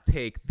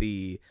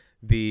the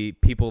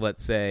people that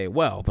say,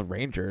 well, the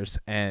Rangers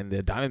and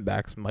the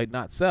Diamondbacks might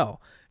not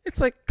sell. It's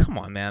like, come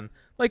on, man.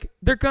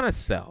 They're gonna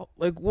sell.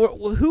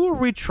 Who are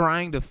we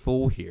trying to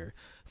fool here?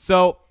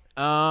 So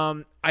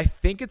I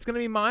think it's gonna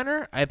be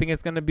Minor. I think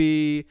it's gonna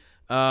be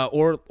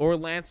or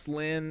Lance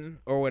Lynn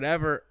or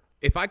whatever.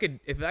 If I could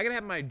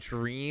have my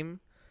dream,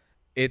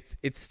 it's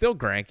still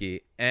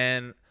Greinke.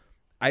 And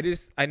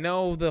I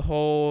know the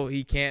whole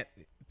he can't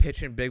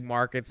pitch in big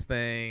markets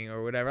thing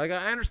or whatever.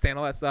 I understand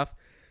all that stuff,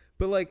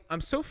 but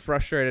I'm so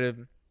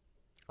frustrated.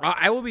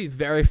 I will be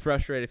very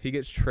frustrated if he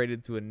gets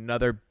traded to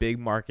another big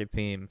market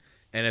team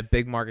and a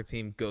big market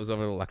team goes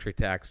over the luxury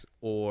tax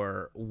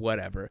or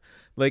whatever.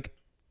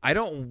 I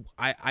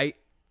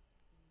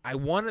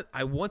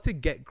want to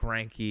get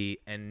Greinke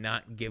and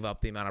not give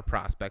up the amount of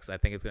prospects I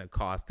think it's going to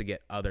cost to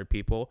get other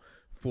people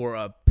for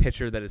a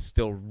pitcher that is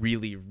still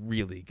really,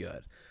 really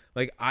good.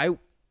 The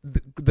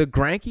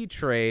Greinke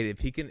trade,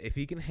 if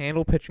he can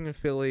handle pitching in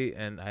Philly,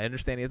 and I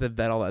understand he has to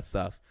vet all that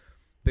stuff,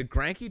 the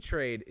Greinke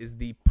trade is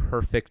the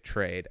perfect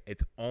trade.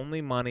 It's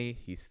only money.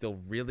 He's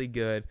still really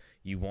good.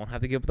 You won't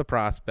have to give up the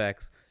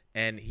prospects,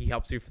 and he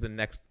helps you for the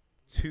next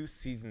 2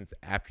 seasons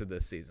after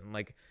this season.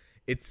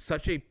 it's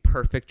such a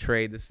perfect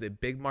trade. This is a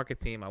big market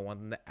team. I want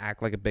them to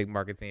act like a big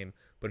market team.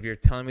 But if you're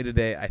telling me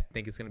today, I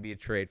think it's going to be a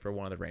trade for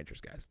one of the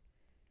Rangers guys.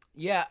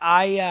 Yeah,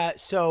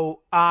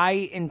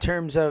 in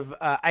terms of,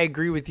 I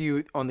agree with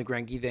you on the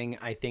Greinke thing.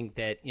 I think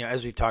that,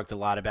 as we've talked a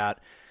lot about,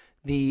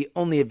 the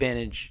only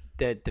advantage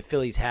that the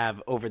Phillies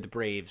have over the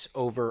Braves,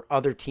 over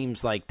other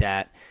teams like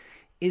that,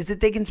 is that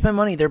they can spend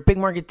money. They're a big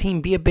market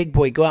team. Be a big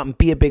boy. Go out and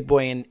be a big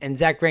boy. And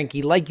Zach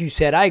Greinke, like you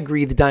said, I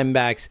agree. The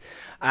Diamondbacks,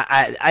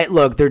 I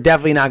look, they're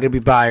definitely not going to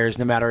be buyers,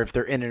 no matter if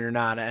they're in it or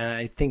not. And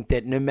I think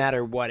that no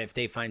matter what, if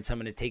they find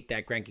someone to take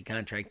that Greinke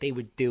contract, they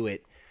would do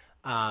it.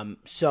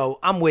 So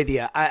I'm with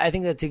you. I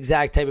think that's the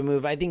exact type of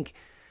move. I think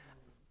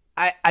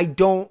I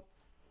don't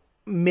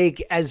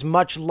make as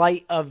much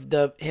light of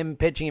him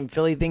pitching in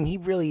Philly thing. He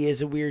really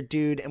is a weird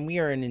dude, and we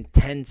are an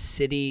intense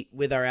city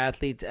with our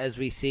athletes, as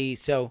we see.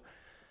 So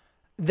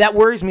that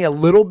worries me a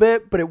little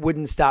bit, but it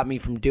wouldn't stop me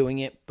from doing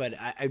it. But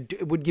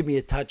it would give me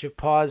a touch of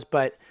pause.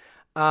 But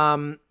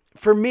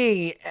for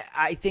me,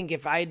 I think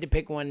if I had to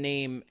pick one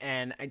name,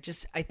 and I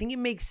think it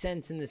makes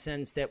sense in the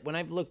sense that when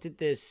I've looked at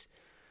this,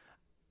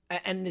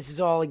 and this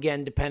is all,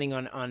 again, depending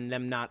on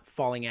them not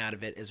falling out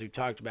of it, as we've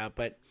talked about.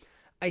 But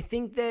I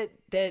think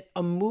that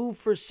a move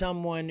for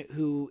someone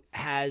who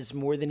has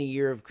more than a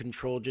year of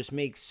control just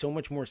makes so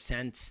much more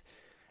sense.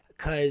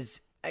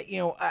 Because,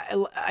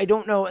 I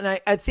don't know. And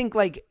I think,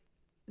 like,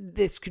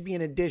 this could be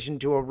in addition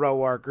to a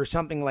Roark or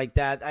something like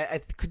that.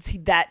 I could see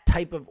that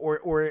type of,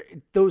 or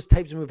those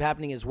types of move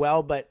happening as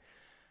well. But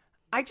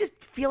I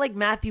just feel like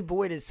Matthew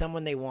Boyd is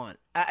someone they want.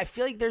 I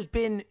feel like there's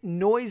been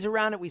noise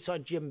around it. We saw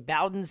Jim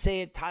Bowden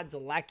say it. Todd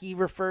Zalecki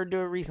referred to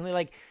it recently.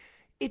 Like,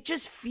 it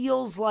just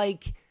feels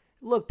like,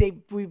 look, they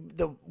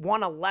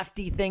want a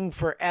lefty thing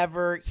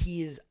forever.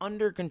 He is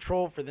under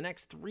control for the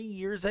next 3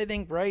 years, I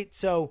think, right?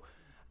 So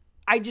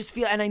I just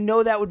feel, and I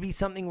know that would be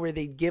something where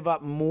they give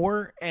up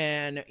more,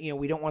 and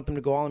we don't want them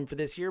to go all in for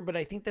this year. But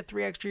I think the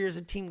 3 extra years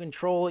of team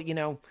control,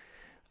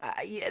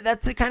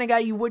 that's the kind of guy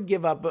you would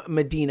give up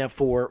Medina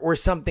for, or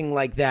something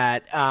like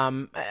that.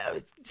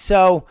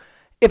 So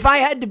if I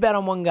had to bet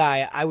on one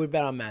guy, I would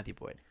bet on Matthew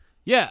Boyd.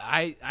 Yeah,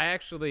 I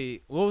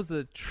actually, what was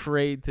the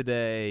trade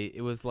today?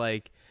 It was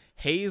like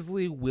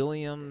Hazley,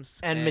 Williams,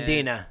 and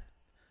Medina.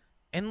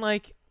 And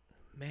like,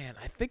 man,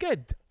 I think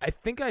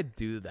I'd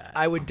do that.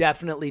 I would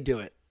definitely do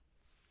it.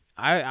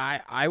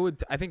 I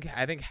would. I think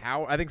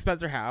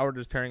Spencer Howard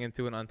is turning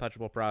into an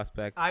untouchable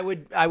prospect. I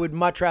would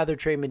much rather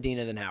trade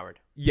Medina than Howard.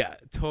 Yeah,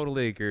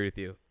 totally agree with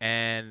you.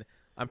 And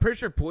I'm pretty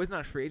sure Boyd's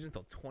not a free agent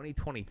until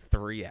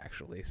 2023,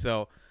 actually.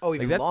 So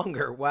even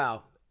longer.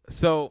 Wow.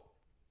 So,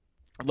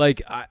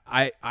 like,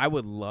 I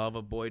would love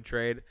a Boyd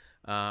trade.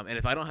 And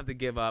if I don't have to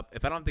give up,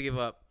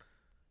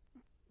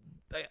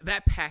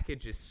 that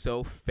package is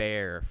so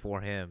fair for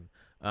him.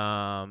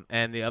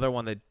 And the other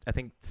one that I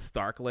think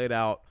Stark laid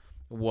out.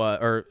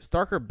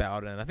 Stark or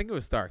Bowden? I think it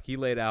was Stark. He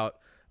laid out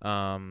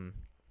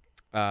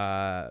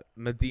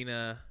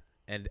Medina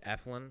and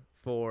Eflin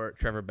for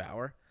Trevor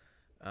Bauer.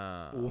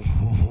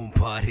 Ooh,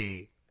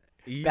 buddy.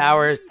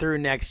 Bauer is through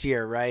next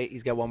year, right?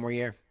 He's got one more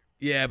year.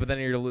 Yeah, but then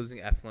you're losing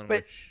Eflin,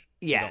 which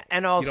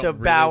and also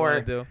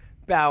really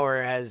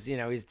Bauer has,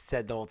 he's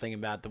said the whole thing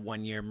about the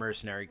 1 year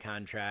mercenary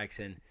contracts,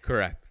 and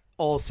correct.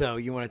 Also,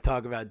 you want to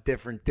talk about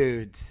different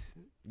dudes.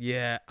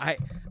 Yeah, I'm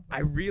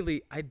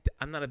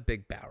not a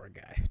big Bauer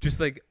guy. Just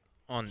like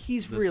on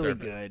he's the really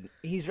surface. good.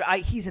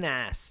 He's an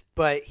ass,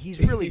 but he's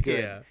really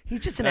good. Yeah.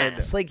 He's just an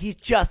ass. Like, he's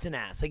just an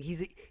ass. Like,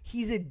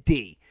 he's a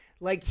D.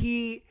 Like,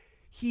 he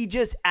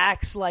just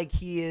acts like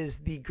he is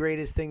the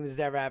greatest thing that's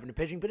ever happened to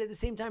pitching. But at the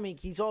same time,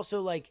 he's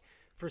also, like,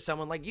 for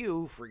someone like you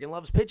who freaking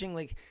loves pitching,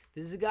 like,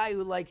 this is a guy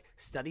who, like,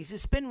 studies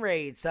his spin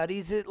rate,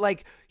 studies it,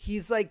 like,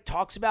 he's, like,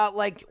 talks about,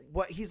 like,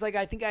 what he's like,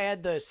 I think I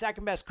had the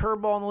second best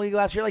curveball in the league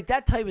last year, like,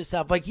 that type of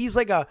stuff. Like, he's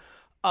like a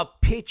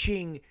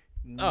pitching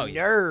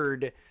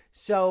nerd. Yeah.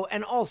 So,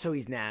 and also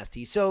he's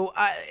nasty. So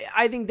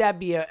I think that'd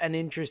be an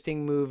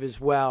interesting move as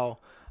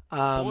well.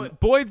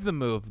 Boyd's the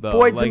move, though.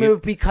 Boyd's the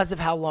move because of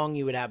how long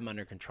you would have him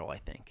under control, I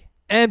think.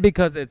 And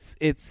because it's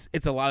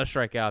a lot of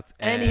strikeouts.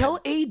 And he'll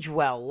age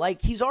well.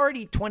 Like, he's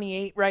already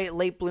 28, right?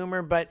 Late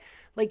bloomer. But,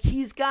 like,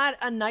 he's got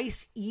a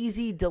nice,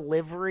 easy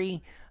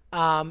delivery.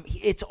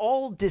 It's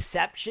all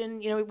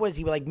deception. Was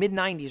he like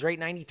mid-90s, right?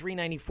 93,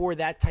 94,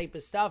 that type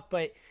of stuff.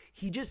 But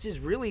he just is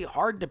really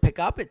hard to pick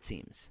up, it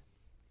seems.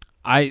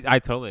 I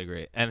totally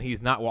agree. And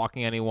he's not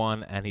walking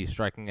anyone, and he's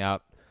striking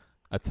out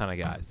a ton of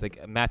guys.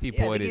 Like, Matthew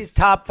Boyd I think he's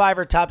top 5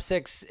 or top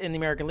 6 in the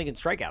American League in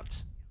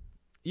strikeouts.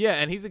 Yeah,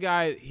 and he's a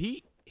guy,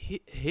 he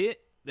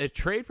hit the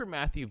trade for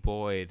Matthew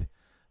Boyd.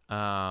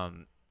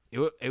 It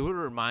would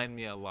remind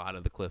me a lot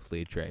of the Cliff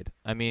Lee trade.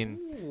 I mean,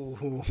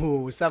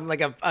 something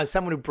like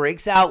someone who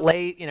breaks out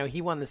late.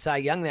 He won the Cy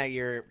Young that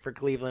year for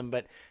Cleveland,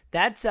 but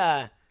that's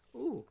I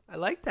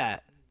like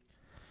that.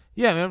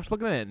 Yeah, I mean, I'm just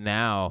looking at it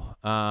now.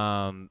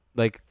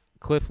 Like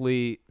Cliff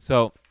Lee.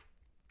 So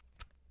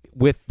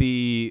with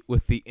the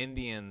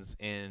Indians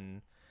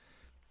in,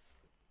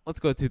 let's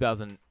go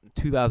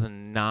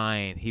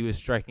 2009. He was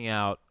striking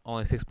out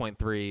only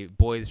 6.3.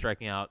 Boyd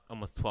striking out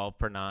almost 12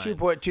 per 9.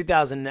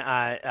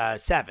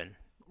 2007.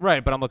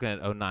 Right, but I'm looking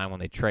at 09 when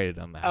they traded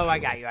him. Oh, I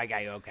got you.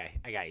 Okay,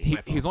 I got you.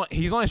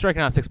 He's only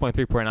striking out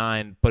 6.3 per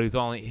 9, but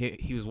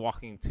he was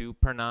walking 2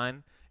 per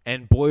 9.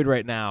 And Boyd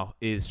right now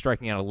is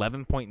striking out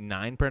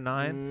 11.9 per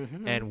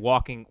 9 and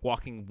walking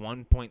 1.7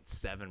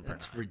 per 9.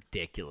 That's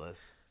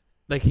ridiculous.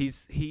 Like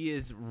he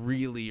is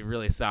really,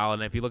 really solid.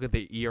 And if you look at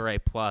the ERA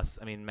plus,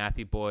 I mean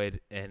Matthew Boyd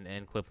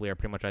and Cliff Lee are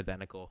pretty much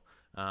identical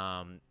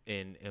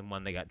in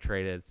when they got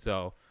traded.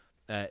 So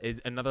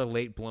it's another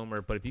late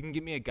bloomer. But if you can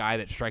give me a guy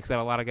that strikes out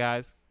a lot of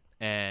guys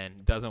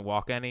and doesn't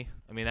walk any,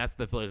 I mean that's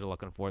the Phillies are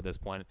looking for at this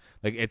point.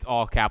 Like it's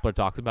all Kapler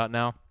talks about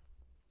now.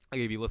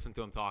 Like if you listen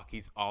to him talk,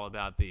 he's all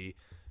about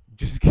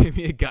just give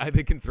me a guy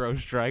that can throw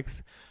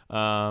strikes,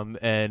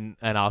 and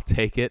I'll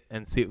take it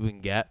and see what we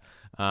can get.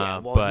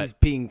 But he's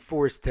being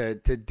forced to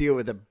deal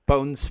with a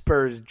bone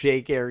spurs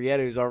Jake Arrieta,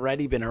 who's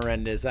already been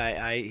horrendous.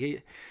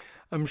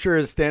 I'm sure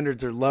his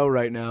standards are low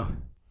right now.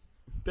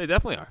 They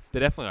definitely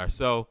are.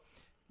 So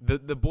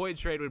the Boyd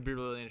trade would be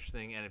really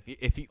interesting. And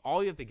if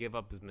all you have to give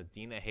up is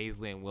Medina,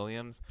 Hazley, and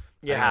Williams,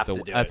 that's a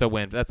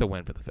win. That's a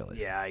win for the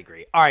Phillies. Yeah, I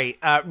agree. All right,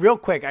 real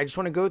quick, I just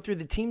want to go through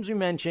the teams we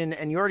mentioned,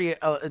 and you already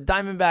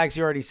Diamondbacks.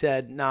 You already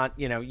said not.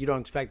 You don't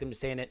expect them to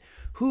stay in it.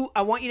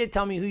 I want you to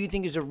tell me who you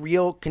think is a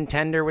real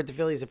contender with the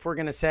Phillies. If we're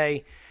gonna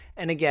say,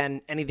 and again,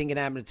 anything can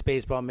happen. It's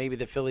baseball. Maybe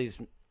the Phillies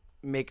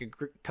make a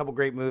couple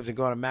great moves and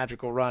go on a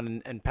magical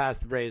run and pass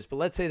the Braves. But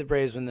let's say the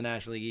Braves win the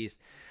National League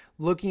East.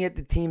 Looking at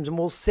the teams, and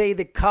we'll say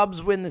the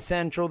Cubs win the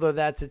Central, though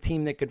that's a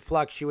team that could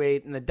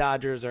fluctuate, and the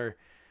Dodgers I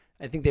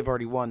think they've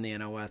already won the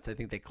NL West. I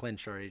think they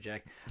clinched already,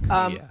 Jack.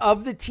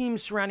 Of the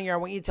teams surrounding you, I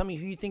want you to tell me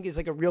who you think is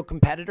like a real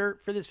competitor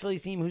for this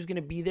Phillies team, who's going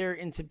to be there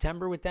in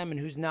September with them, and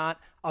who's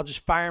not. I'll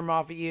just fire them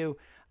off at you.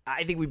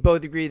 I think we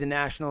both agree the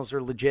Nationals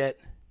are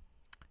legit.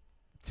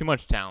 Too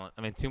much talent.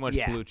 I mean, too much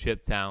blue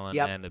chip talent,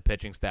 and the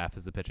pitching staff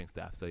is the pitching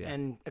staff. So, yeah.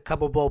 And a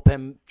couple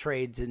bullpen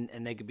trades,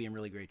 and they could be in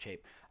really great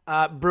shape.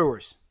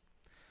 Brewers.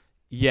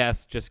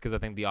 Yes, just because I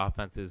think the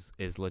offense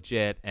is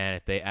legit, and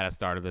if they add a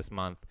starter this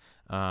month,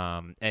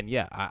 I'll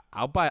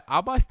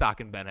buy stock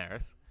in Ben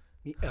Harris.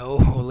 Oh,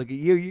 look at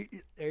you!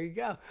 There you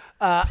go.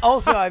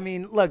 Also, I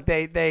mean, look,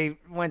 they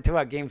went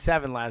to Game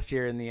 7 last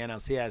year in the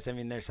NLCS. I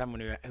mean, there's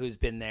someone who's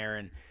been there,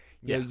 and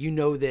you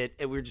know that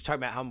we were just talking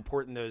about how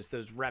important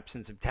those reps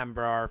in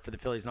September are for the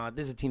Phillies. And all.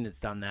 This is a team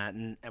that's done that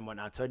and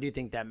whatnot. So I do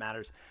think that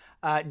matters.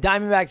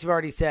 Diamondbacks have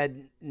already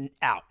said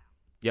out.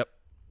 Yep.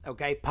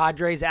 Okay.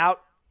 Padres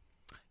out.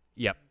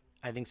 Yep.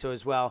 I think so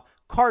as well.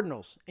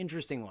 Cardinals,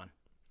 interesting one.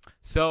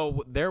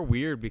 So they're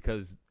weird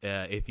because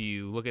if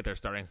you look at their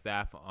starting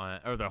staff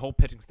or their whole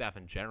pitching staff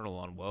in general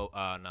on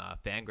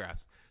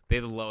Fangraphs, they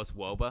have the lowest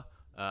WOBA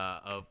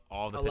of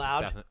all the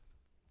allowed. pitching staff.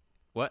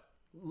 What?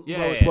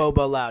 Lowest WOBA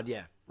allowed,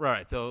 yeah.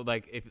 Right. So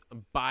like if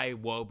by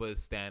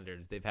WOBA's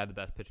standards, they've had the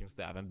best pitching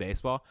staff in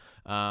baseball.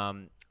 But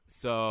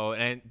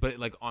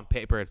like on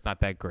paper, it's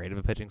not that great of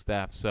a pitching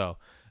staff. So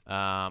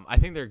I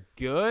think they're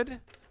good,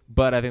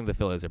 but I think the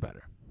Phillies are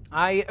better.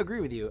 I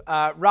agree with you.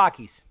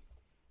 Rockies.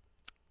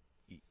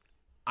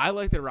 I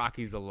like the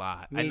Rockies a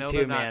lot. Me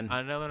too, man.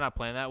 I know they're not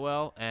playing that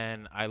well,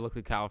 and I looked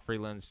at Kyle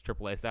Freeland's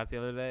AAA stats the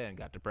other day and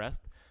got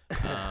depressed.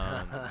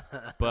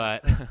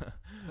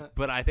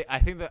 But I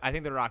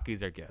think the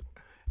Rockies are good.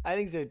 I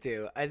think so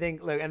too. I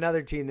think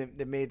another team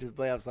that made it to the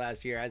playoffs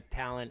last year has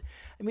talent.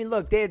 I mean,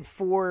 look, they had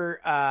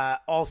 4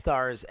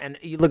 All-Stars, and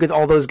you look at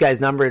all those guys'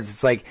 numbers.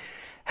 It's like,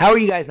 how are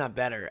you guys not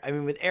better? I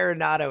mean, with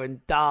Arenado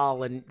and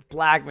Dahl and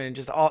Blackmon and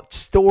just all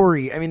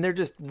Story. I mean, they're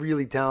just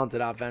really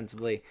talented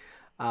offensively.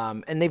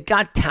 And they've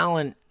got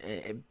talent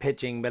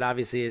pitching, but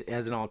obviously it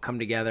hasn't all come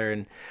together.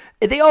 And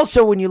they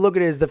also, when you look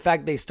at it, is the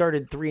fact they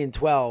started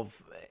 3-12.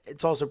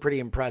 It's also pretty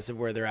impressive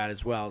where they're at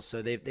as well.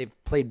 So they've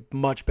played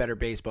much better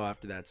baseball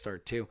after that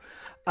start too.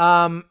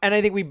 And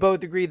I think we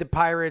both agree the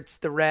Pirates,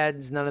 the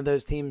Reds, none of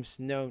those teams,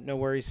 no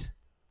worries.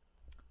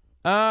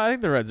 I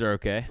think the Reds are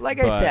okay.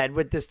 I said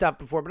with this stuff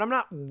before, but I'm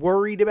not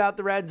worried about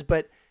the Reds,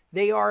 but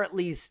they are at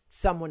least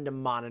someone to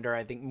monitor,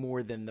 I think,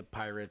 more than the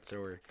Pirates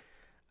or,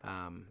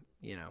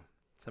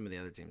 some of the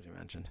other teams we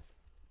mentioned.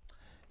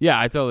 Yeah,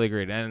 I totally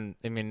agreed. And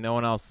I mean, no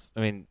one else.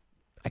 I mean,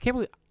 I can't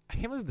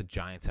believe the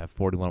Giants have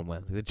 41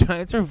 wins. The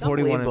Giants are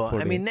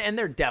 41-40. I mean, and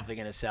they're definitely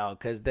going to sell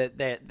because that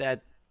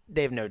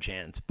they have no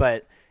chance.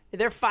 But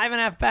they're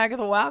 5.5 back of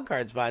the wild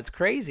card spot. It's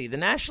crazy. The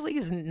National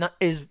League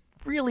is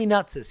really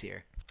nuts this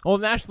year. Well,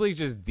 the National League's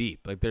just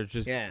deep. Like there's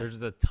just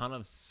a ton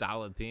of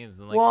solid teams.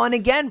 And and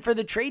again for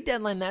the trade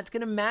deadline, that's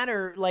going to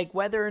matter. Like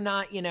whether or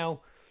not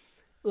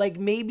like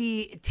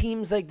maybe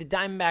teams like the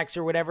Diamondbacks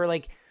or whatever,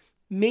 like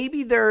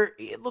maybe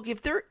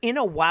if they're in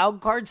a wild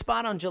card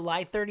spot on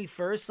July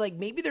 31st, like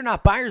maybe they're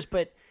not buyers,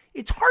 but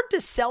it's hard to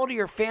sell to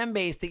your fan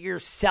base that you're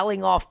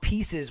selling off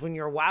pieces when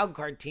you're a wild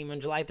card team on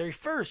July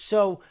 31st.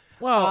 So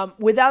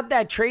without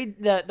that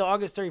trade, the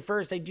August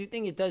 31st, I do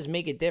think it does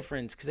make a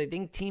difference because I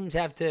think teams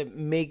have to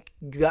make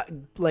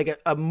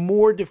a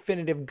more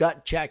definitive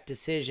gut check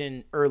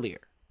decision earlier.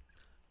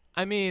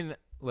 I mean,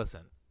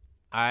 listen,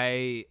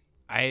 I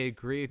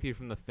agree with you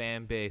from the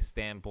fan base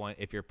standpoint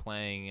if you're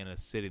playing in a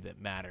city that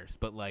matters.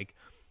 But like,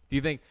 do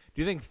you think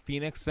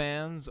Phoenix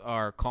fans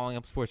are calling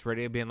up sports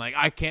radio being like,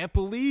 I can't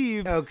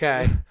believe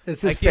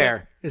this is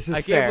fair.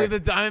 I can't believe the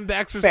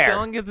Diamondbacks are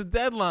selling at the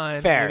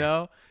deadline. Fair. You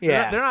know?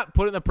 Yeah. They're not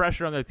putting the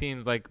pressure on their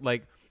teams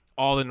like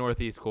all the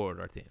Northeast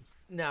Corridor teams.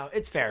 No,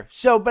 it's fair.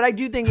 So, but I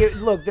do think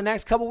look, the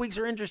next couple weeks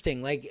are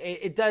interesting. Like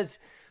it does.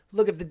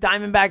 Look, if the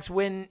Diamondbacks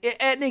win,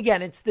 and again,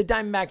 the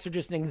Diamondbacks are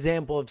just an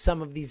example of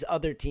some of these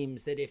other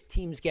teams that if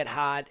teams get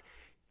hot,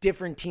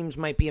 different teams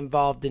might be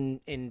involved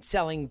in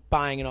selling,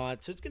 buying, and all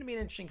that. So it's going to be an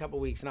interesting couple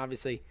of weeks, and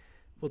obviously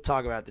we'll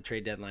talk about the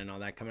trade deadline and all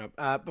that coming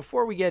up.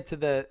 Before we get to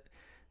the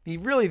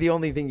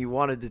only thing you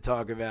wanted to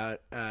talk about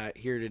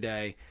here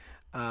today,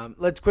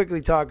 let's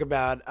quickly talk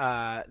about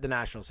the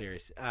National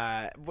Series.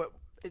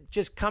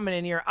 Just coming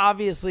in here,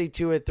 obviously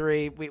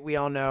 2-3, we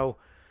all know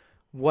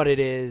what it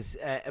is,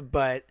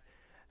 but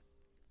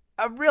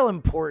a real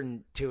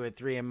important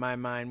 2-3 in my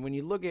mind. When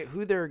you look at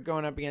who they're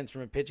going up against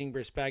from a pitching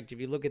perspective,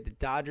 you look at the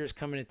Dodgers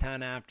coming to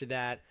town after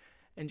that,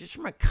 and just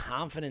from a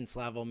confidence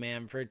level,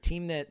 man, for a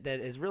team that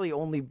has really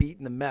only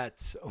beaten the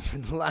Mets over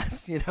the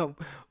last,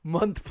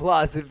 month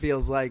plus, it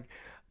feels like.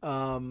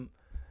 Where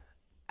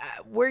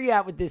are you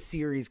at with this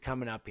series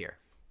coming up here?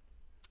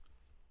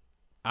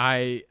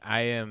 I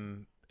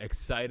am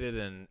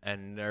excited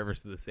and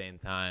nervous at the same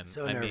time.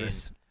 So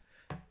nervous.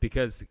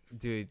 Because,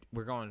 dude,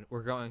 we're going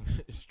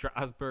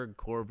Strasburg,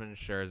 Corbin,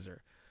 Scherzer.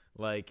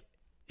 Like,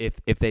 if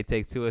they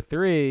take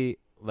 2-3,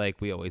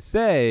 like we always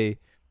say,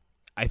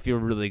 I feel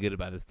really good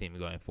about this team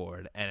going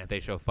forward. And if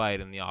they show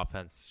fight and the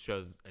offense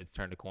shows it's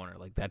turned a corner,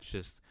 like that's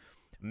just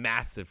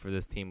massive for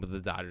this team with the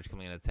Dodgers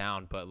coming into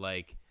town. But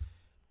like,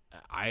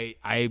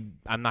 I'm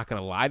not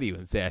gonna lie to you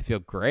and say I feel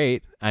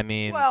great.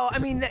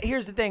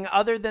 Here's the thing.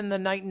 Other than the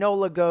night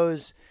Nola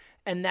goes.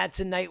 And that's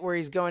a night where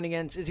he's going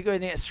against – is he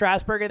going against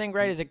Strasburg, I think,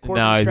 right? Is it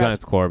Corbin? No, he's going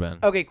against Corbin.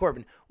 Okay,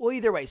 Corbin. Well,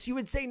 either way. So you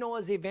would say Nola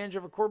has the advantage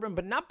over Corbin,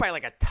 but not by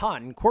like a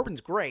ton. Corbin's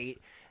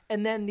great.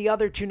 And then the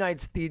other two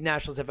nights, the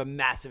Nationals have a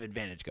massive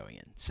advantage going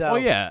in. So,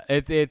 yeah,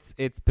 it's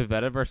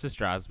Pivetta versus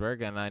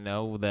Strasburg, and I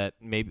know that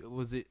maybe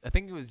I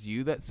think it was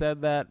you that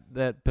said that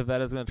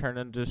Pivetta's going to turn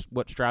into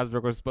what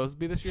Strasburg was supposed to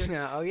be this year.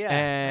 Yeah, oh yeah,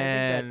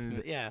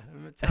 and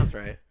it sounds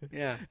right.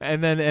 Yeah,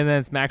 and then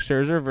it's Max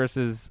Scherzer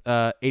versus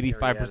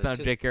 85%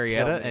 of Jake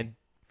Arrieta and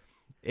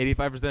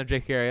 85% of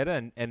Jake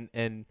Arrieta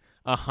and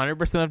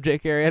 100% of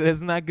Jake Arrieta.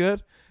 Isn't that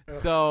good?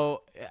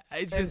 So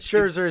it's just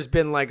Scherzer has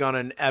been like on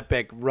an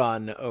epic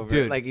run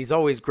over. Like he's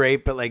always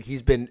great, but like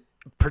he's been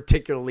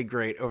particularly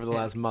great over the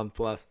last month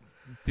plus.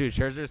 Dude,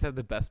 Scherzer's had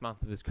the best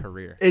month of his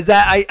career. Is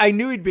that I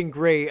knew he'd been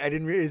great. I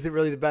didn't. Is it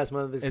really the best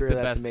month of his career?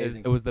 That's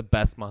amazing. It was the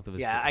best month of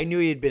his career. Yeah, I knew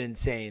he had been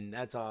insane.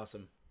 That's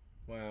awesome.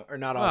 Wow, or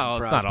not awesome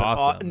for it's us. Not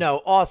awesome.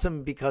 No,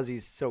 awesome because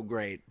he's so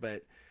great,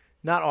 but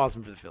not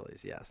awesome for the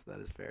Phillies. Yes, that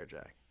is fair,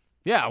 Jack.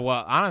 Yeah,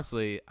 well,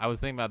 honestly, I was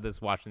thinking about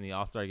this watching the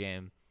All-Star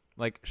game.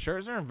 Like,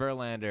 Scherzer and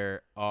Verlander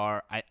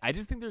are – I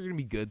just think they're going to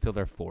be good till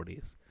their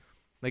 40s.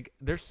 Like,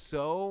 they're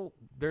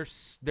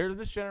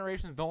this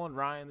generation's Nolan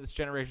Ryan, this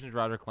generation's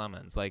Roger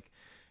Clemens. Like,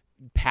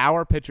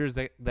 power pitchers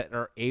that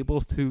are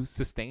able to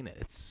sustain it.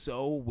 It's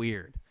so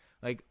weird.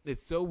 Like,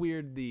 it's so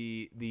weird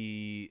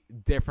the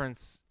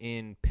difference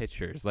in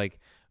pitchers. Like,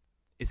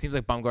 it seems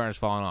like Bumgarner's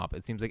fallen off.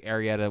 It seems like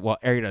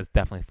Arrieta's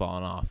definitely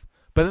fallen off.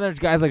 But then there's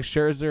guys like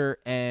Scherzer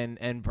and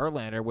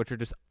Verlander, which are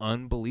just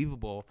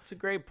unbelievable. That's a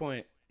great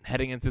point.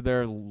 Heading into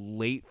their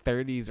late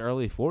 30s,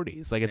 early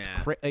 40s. Like,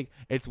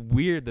 it's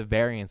weird, the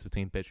variance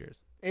between pitchers.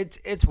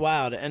 It's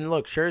wild. And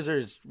look,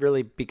 Scherzer's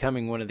really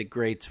becoming one of the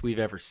greats we've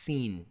ever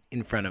seen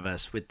in front of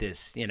us with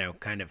this,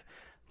 kind of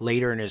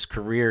later in his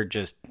career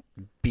just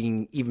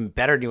being even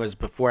better than he was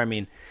before. I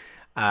mean,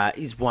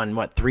 he's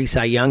won, 3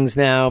 Cy Youngs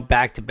now,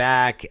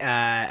 back-to-back.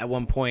 At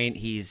one point,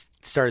 he's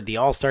started the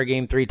All-Star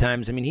game 3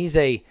 times. I mean, he's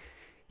a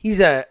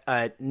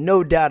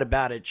no doubt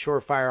about it,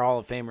 surefire Hall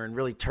of Famer and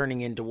really turning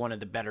into one of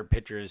the better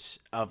pitchers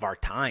of our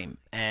time.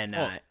 And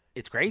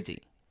it's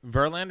crazy.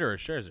 Verlander or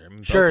Scherzer? I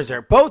mean,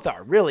 Scherzer. Both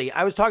are, really.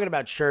 I was talking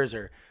about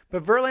Scherzer.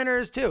 But Verlander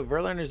is too.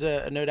 Verlander's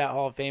a no doubt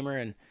Hall of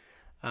Famer.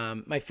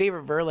 And my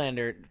favorite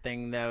Verlander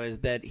thing, though, is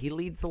that he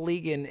leads the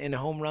league in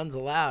home runs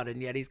allowed. And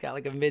yet he's got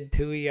like a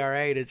mid-2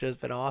 ERA. And it's just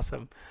been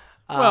awesome.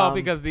 Well,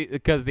 because the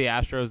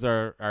Astros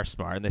are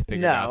smart and they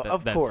figured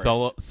out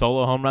that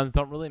solo home runs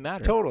don't really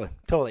matter.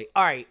 Totally.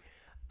 All right.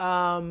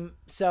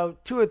 So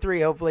 2 or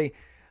 3, hopefully.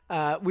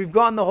 We've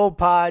gone the whole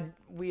pod.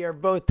 We are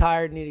both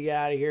tired, need to get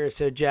out of here.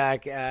 So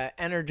Jack,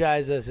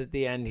 energize us at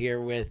the end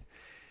here with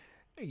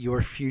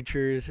your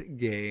futures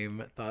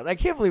game thought. I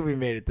can't believe we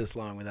made it this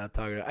long without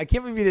talking about it. I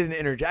can't believe you didn't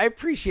energize. I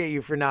appreciate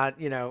you for not,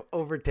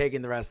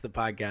 overtaking the rest of the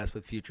podcast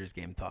with futures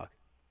game talk.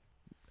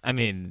 I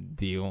mean,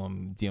 do you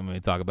want me to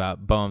talk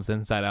about Boehm's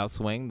inside-out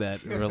swing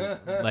that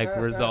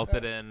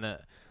resulted in?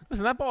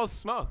 Listen, that ball is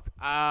smoked.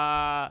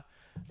 I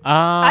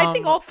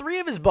think all 3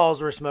 of his balls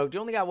were smoked. He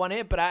only got 1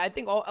 hit, but I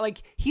think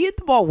he hit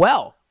the ball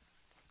well.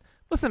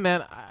 Listen,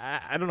 man,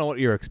 I don't know what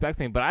you're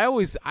expecting, but I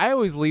always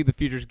leave the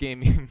futures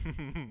game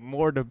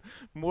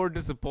more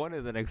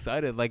disappointed than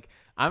excited. Like,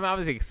 I'm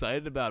obviously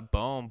excited about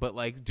Bohm, but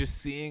like just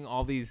seeing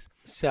all these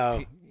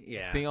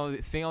seeing all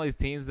these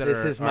teams that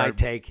this is my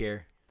take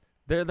here.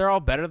 They're all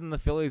better than the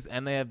Phillies,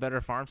 and they have better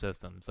farm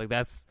systems. Like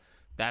that's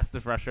the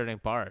frustrating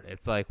part.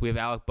 It's like we have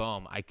Alec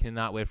Bohm. I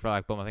cannot wait for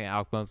Alec Bohm. I think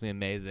Alec Bohm's gonna be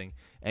amazing.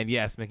 And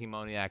yes, Mickey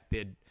Moniak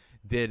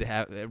did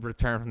have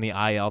return from the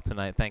IL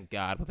tonight, thank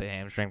God, with a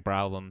hamstring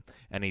problem,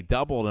 and he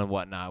doubled and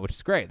whatnot, which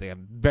is great. Like,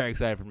 I'm very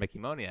excited for Mickey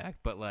Moniak,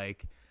 but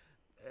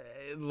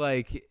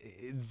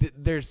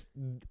there's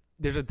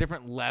a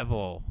different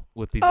level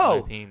with these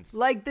other teams.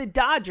 Like the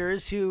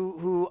Dodgers,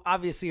 who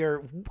obviously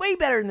are way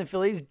better than the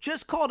Phillies,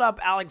 just called up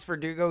Alex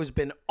Verdugo, who's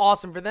been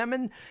awesome for them,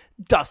 and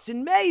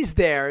Dustin May's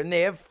there, and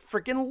they have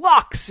freaking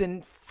Lux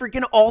and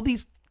freaking all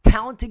these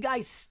talented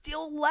guys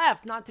still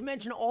left, not to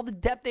mention all the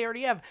depth they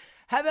already have.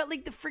 How about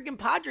like the freaking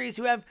Padres,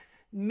 who have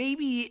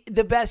maybe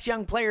the best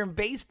young player in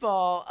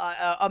baseball,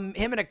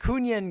 him and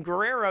Acuna and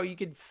Guerrero, you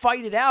could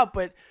fight it out,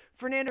 but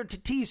Fernando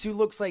Tatis, who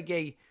looks like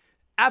a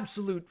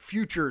absolute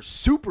future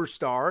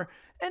superstar,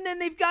 and then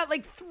they've got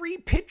like 3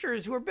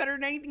 pitchers who are better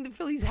than anything the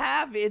Phillies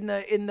have in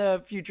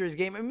the futures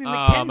game. I mean,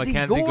 Mackenzie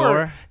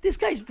Gore. This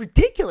guy's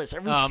ridiculous.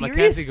 Are we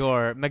serious?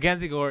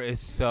 Mackenzie Gore is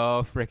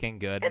so freaking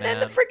good, and man. then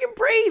the freaking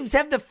Braves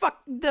have the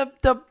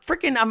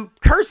freaking, I'm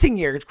cursing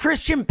here. It's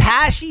Christian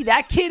Pashy.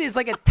 That kid is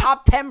like a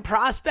top 10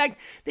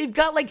 prospect. They've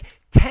got like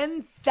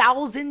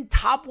 10,000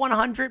 top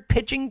 100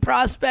 pitching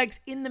prospects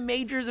in the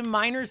majors and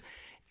minors.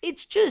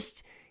 It's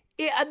just...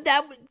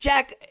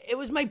 Jack, it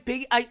was my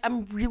big...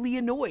 I'm really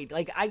annoyed.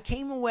 Like, I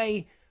came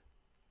away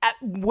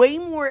way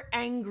more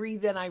angry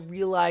than I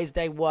realized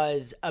I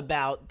was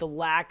about the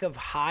lack of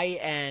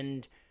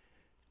high-end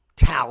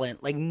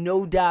talent. Like,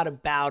 no doubt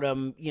about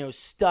them,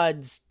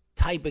 studs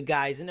type of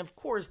guys. And, of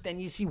course, then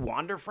you see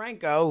Wander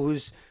Franco,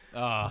 who's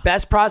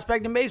best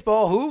prospect in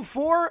baseball, who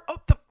for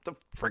the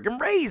friggin'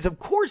 Rays. Of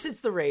course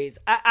it's the Rays.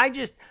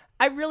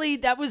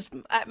 That was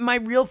my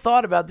real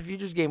thought about the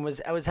futures game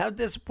was how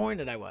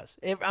disappointed I was.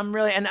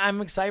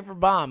 I'm excited for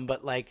Bohm,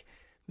 but like,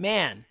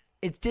 man,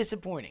 it's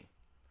disappointing.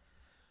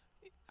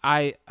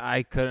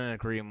 I couldn't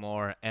agree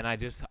more, and I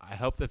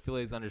hope the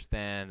Phillies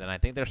understand, and I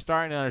think they're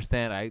starting to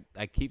understand.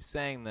 I keep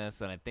saying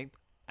this, and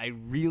I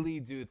really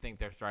do think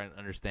they're starting to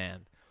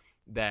understand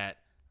that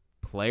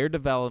player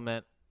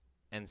development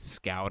and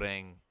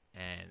scouting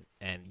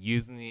and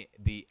using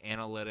the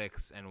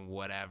analytics and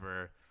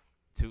whatever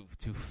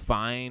to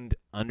find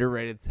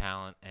underrated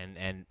talent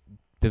and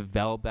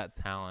develop that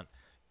talent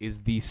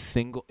is the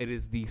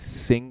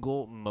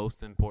single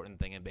most important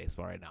thing in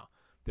baseball right now.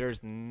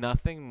 There's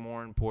nothing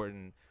more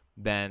important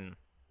than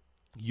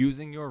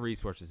using your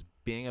resources,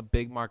 being a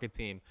big market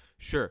team.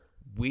 Sure,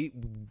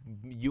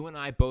 you and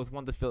I both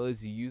want the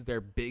Phillies to use their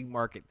big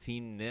market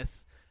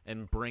teamness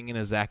and bring in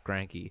a Zach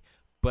Greinke.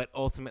 But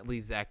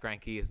ultimately, Zach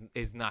Greinke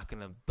is not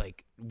going to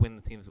like win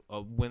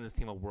this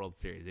team a World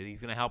Series.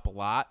 He's going to help a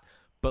lot.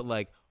 But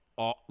like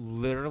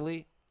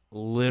literally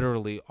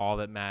all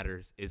that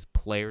matters is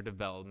player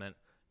development,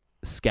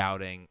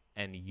 scouting,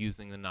 and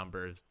using the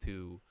numbers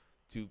to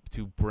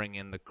bring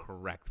in the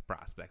correct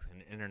prospects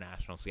in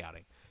international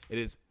scouting. It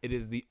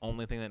is the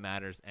only thing that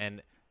matters.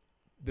 And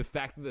the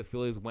fact that the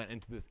Phillies went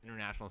into this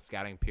international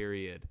scouting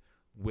period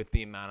with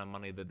the amount of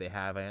money that they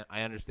have,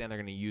 I understand they're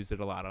going to use it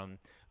a lot on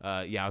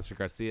Yowzer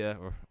Garcia,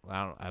 or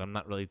I'm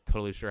not really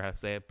totally sure how to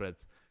say it, but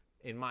it's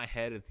in my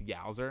head it's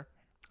Yowzer.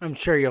 I'm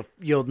sure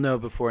you'll know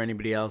before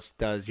anybody else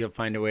does. You'll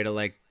find a way to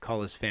like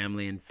call his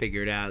family and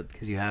figure it out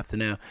because you have to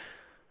know.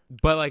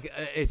 But like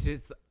it's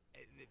just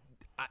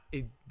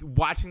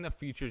watching the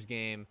futures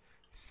game,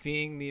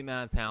 seeing the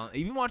amount of talent,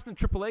 even watching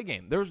the AAA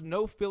game. There was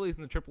no Phillies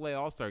in the AAA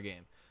All-Star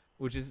game,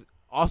 which is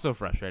also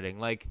frustrating.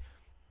 Like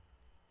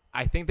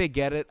I think they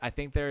get it. I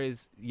think there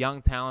is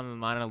young talent in the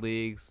minor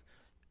leagues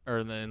or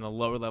in the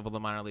lower level of the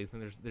minor leagues,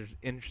 and there's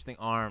interesting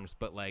arms,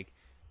 but like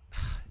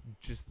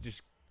just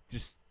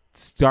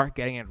start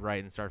getting it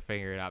right and start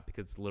figuring it out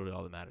because it's literally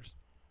all that matters.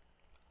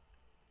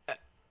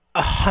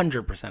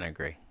 100%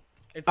 agree.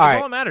 It's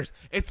all that matters.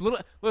 It's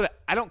literally,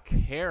 I don't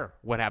care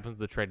what happens to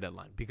the trade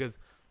deadline because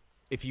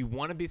if you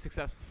want to be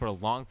successful for a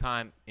long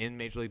time in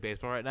Major League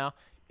Baseball right now,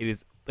 it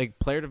is like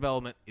player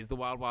development is the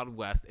wild, wild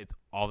west. It's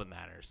all that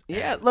matters.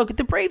 Yeah, look,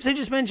 the Braves I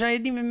just mentioned, I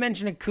didn't even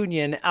mention Acuna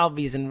and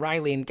Albies and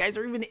Riley, and guys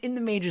are even in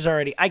the majors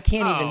already. I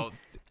can't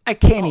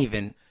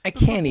even.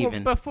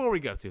 Before we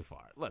go too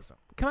far, listen,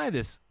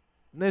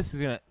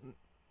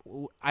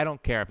 I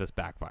don't care if this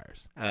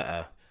backfires.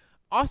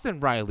 Austin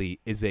Riley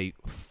is a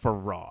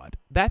fraud.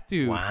 That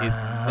dude is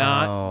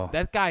not.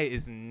 That guy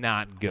is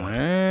not good.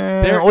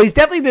 Well, he's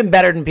definitely been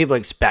better than people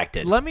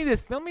expected. Let me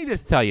just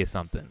tell you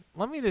something.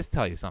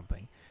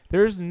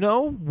 There's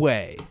no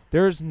way.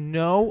 There's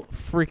no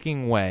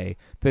freaking way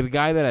that a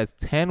guy that has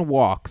 10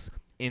 walks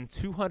in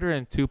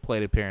 202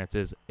 plate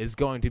appearances is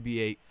going to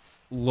be a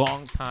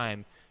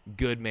long-time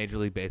good Major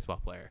League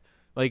Baseball player.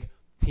 Like,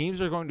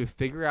 teams are going to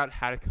figure out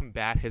how to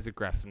combat his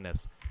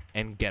aggressiveness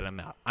and get him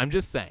out. I'm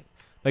just saying.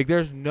 Like,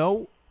 there's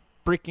no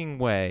freaking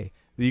way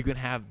that you can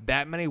have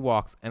that many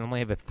walks and only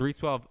have a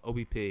 312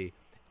 OBP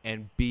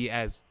and be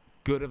as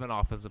good of an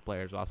offensive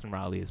player as Austin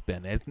Riley has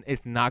been.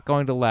 It's not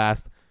going to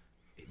last.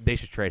 They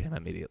should trade him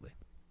immediately.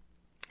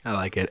 I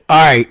like it. All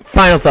right,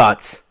 final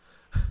thoughts.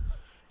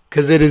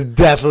 Because it is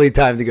definitely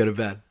time to go to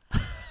bed.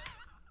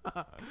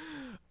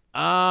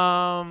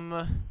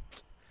 My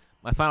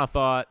final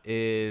thought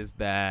is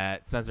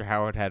that Spencer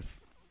Howard had pitched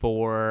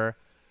 4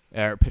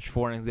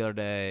 innings the other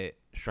day,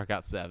 struck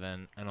out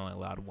 7, and only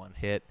allowed 1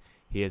 hit.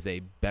 He is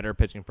a better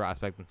pitching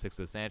prospect than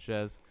Sixto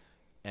Sanchez,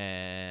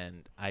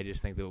 and I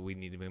just think that we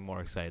need to be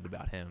more excited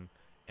about him.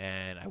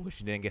 And I wish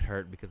he didn't get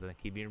hurt because I think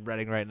he'd be in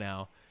Reading right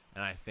now,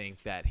 and I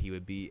think that he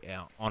would be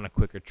on a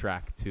quicker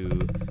track to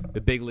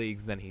the big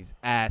leagues than he's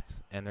at,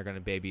 and they're going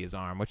to baby his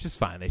arm, which is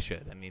fine. They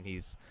should. I mean,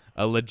 he's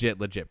a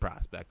legit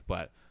prospect,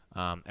 but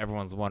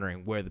everyone's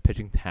wondering where the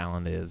pitching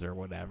talent is or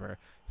whatever.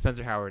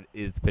 Spencer Howard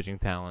is the pitching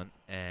talent,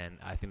 and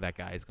I think that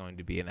guy is going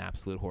to be an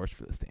absolute horse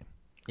for this team.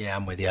 Yeah,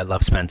 I'm with you. I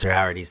love Spencer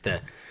Howard.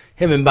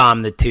 Him and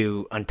Baum, the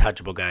 2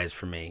 untouchable guys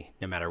for me,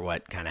 no matter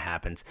what kind of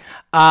happens.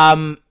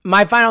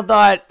 My final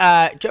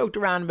thought, joked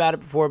around about it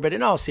before, but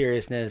in all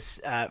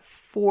seriousness,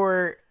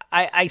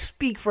 I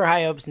speak for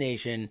High Hopes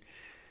Nation.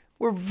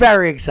 We're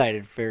very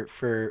excited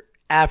for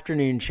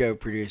afternoon show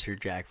producer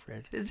Jack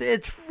Fritz.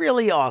 It's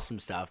really awesome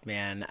stuff,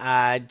 man.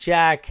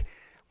 Jack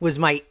was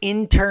my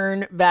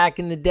intern back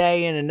in the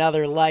day in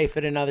another life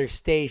at another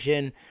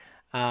station.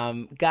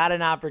 Got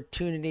an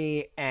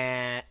opportunity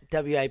at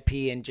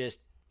WIP and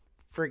just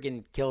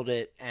freaking killed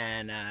it,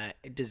 and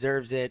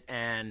deserves it.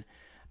 And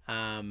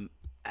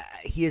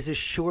he has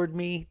assured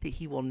me that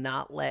he will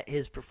not let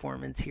his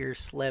performance here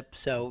slip.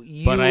 So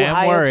you,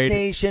 High Hopes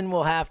Nation,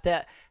 will have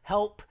to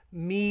help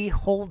me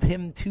hold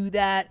him to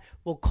that.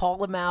 We'll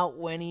call him out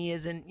when he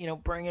isn't,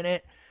 bringing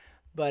it.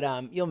 But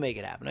you'll make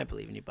it happen. I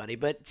believe in you, buddy.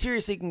 But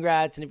seriously,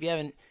 congrats. And if you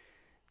haven't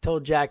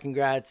told Jack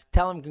congrats,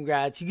 tell him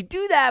congrats. You could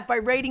do that by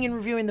rating and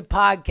reviewing the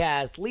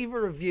podcast. Leave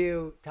a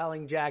review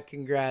telling Jack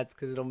congrats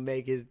because it'll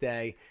make his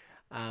day.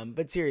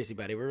 But seriously,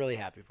 buddy, we're really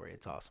happy for you.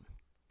 It's awesome.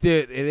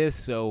 Dude, it is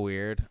so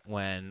weird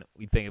when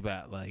we think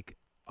about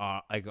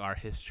our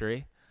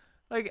history.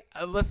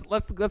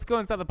 Let's go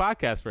inside the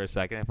podcast for a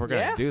second if we're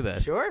gonna do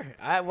this. Sure.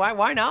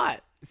 Why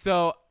not?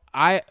 So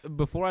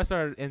before I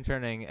started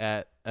interning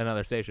at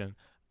another station,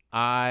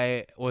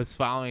 I was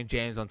following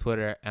James on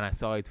Twitter and I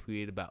saw a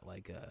tweet about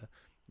like a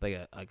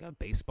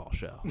baseball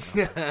show.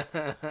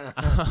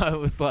 I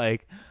was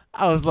like,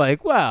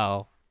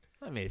 well,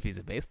 I mean, if he's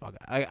a baseball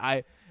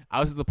guy, I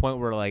was at the point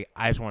where I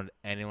just wanted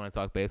anyone to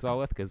talk baseball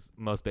with because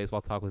most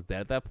baseball talk was dead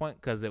at that point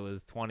because it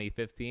was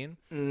 2015,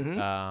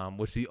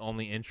 which the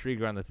only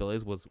intrigue around the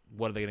Phillies was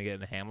what are they going to get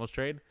in a Hamels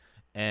trade,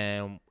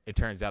 and it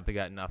turns out they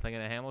got nothing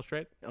in a Hamels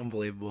trade.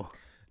 Unbelievable.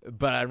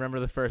 But I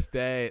remember the first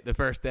day,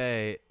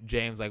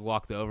 James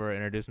walked over and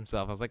introduced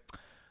himself. I was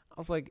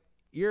like,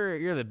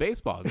 you're the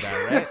baseball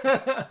guy, right?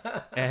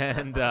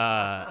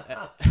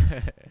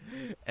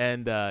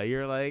 and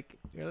you're like,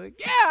 yeah,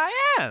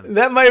 I am.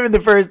 That might have been the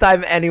first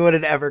time anyone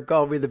had ever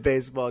called me the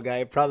baseball guy.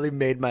 It probably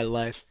made my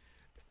life.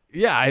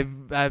 Yeah, I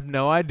have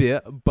no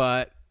idea.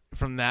 But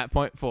from that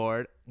point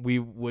forward, we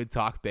would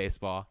talk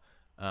baseball.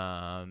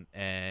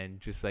 And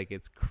just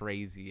it's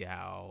crazy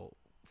how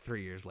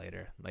 3 years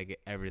later,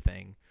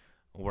 everything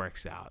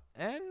works out.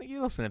 And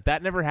you listen, if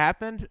that never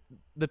happened,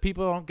 the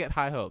people don't get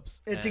high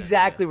hopes. It's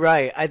exactly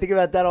right. I think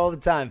about that all the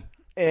time.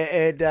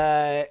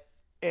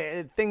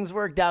 Things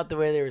worked out the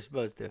way they were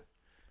supposed to.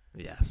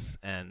 Yes,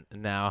 and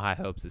now High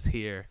Hopes is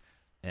here.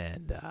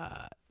 And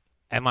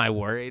am I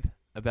worried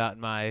about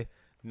my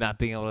not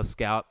being able to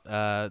scout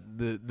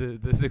the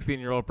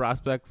 16-year-old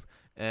prospects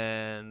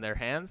and their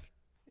hands?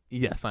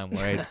 Yes, I'm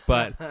worried,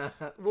 but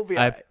we'll be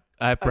all right.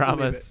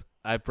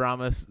 I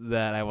promise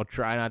that I will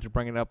try not to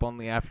bring it up on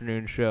the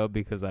afternoon show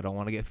because I don't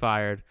want to get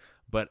fired,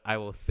 but I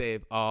will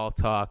save all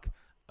talk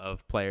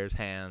of players'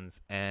 hands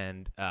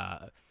and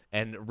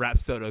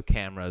Rapsodo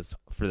cameras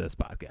for this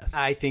podcast.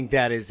 I think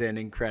that is an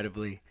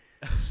incredibly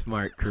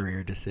smart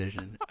career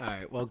decision. All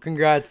right, well,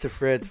 congrats to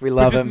Fritz. We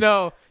love him.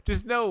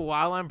 Just know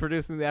while I'm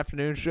producing the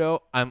afternoon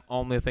show, I'm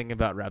only thinking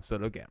about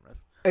Rapsodo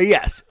cameras.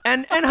 Yes,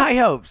 and High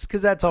Hopes,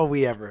 because that's all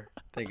we ever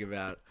think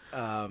about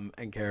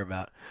and care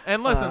about.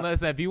 And listen,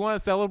 if you want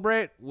to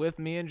celebrate with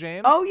me and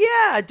James, oh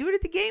yeah, do it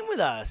at the game with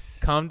us.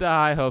 Come to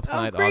High Hopes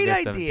Night. Great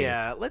August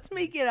idea. 17th. Let's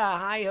make it a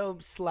High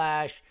Hopes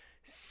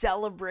 /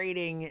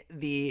 celebrating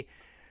the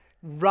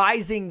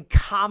rising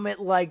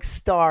comet-like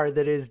star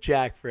that is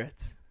Jack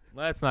Fritz.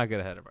 Let's not get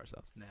ahead of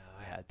ourselves. No,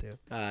 I had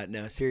to.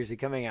 No, seriously,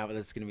 coming out with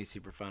this is going to be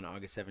super fun.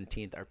 August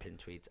 17th, our pin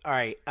tweets. All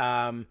right.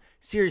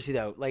 Seriously,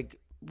 though,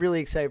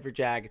 really excited for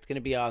Jack. It's going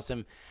to be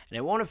awesome. And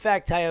it won't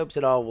affect High Hopes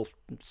at all. We'll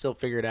still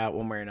figure it out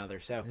one way or another.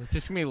 So it's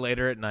just going to be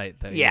later at night.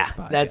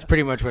 That's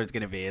pretty much what it's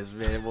going to be.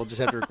 We'll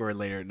just have to record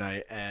later at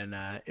night. And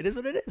it is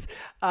what it is.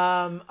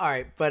 All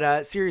right.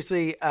 But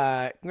seriously,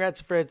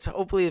 congrats to Fritz.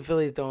 Hopefully the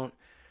Phillies don't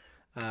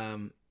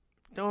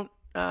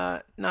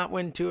not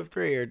win 2 of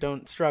 3 or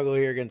don't struggle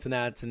here against the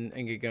Nats and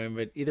get going.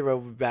 But either way,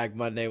 we'll be back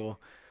Monday. We'll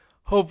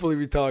hopefully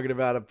be talking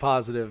about a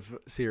positive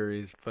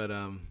series. But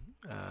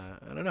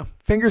I don't know.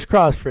 Fingers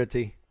crossed,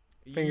 Fritzy.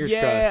 Fingers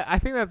crossed. Yeah, I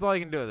think that's all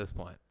you can do at this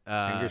point.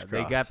 Fingers They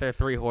crossed. got their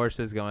 3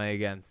 horses going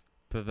against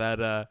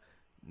Pavetta,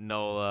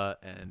 Nola,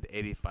 and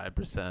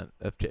 85%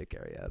 of Jake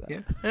Arrieta.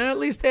 Yeah, and at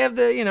least they have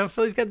the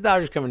Phillies got the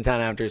Dodgers coming to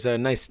town after, so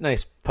nice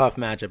puff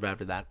matchup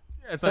after that.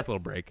 Yeah, it's a nice little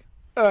break.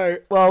 All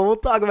right, well, we'll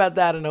talk about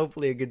that and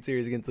hopefully a good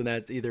series against the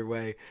Nets either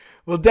way.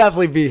 We'll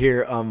definitely be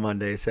here on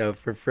Monday. So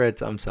for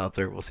Fritz, I'm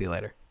Seltzer. We'll see you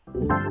later.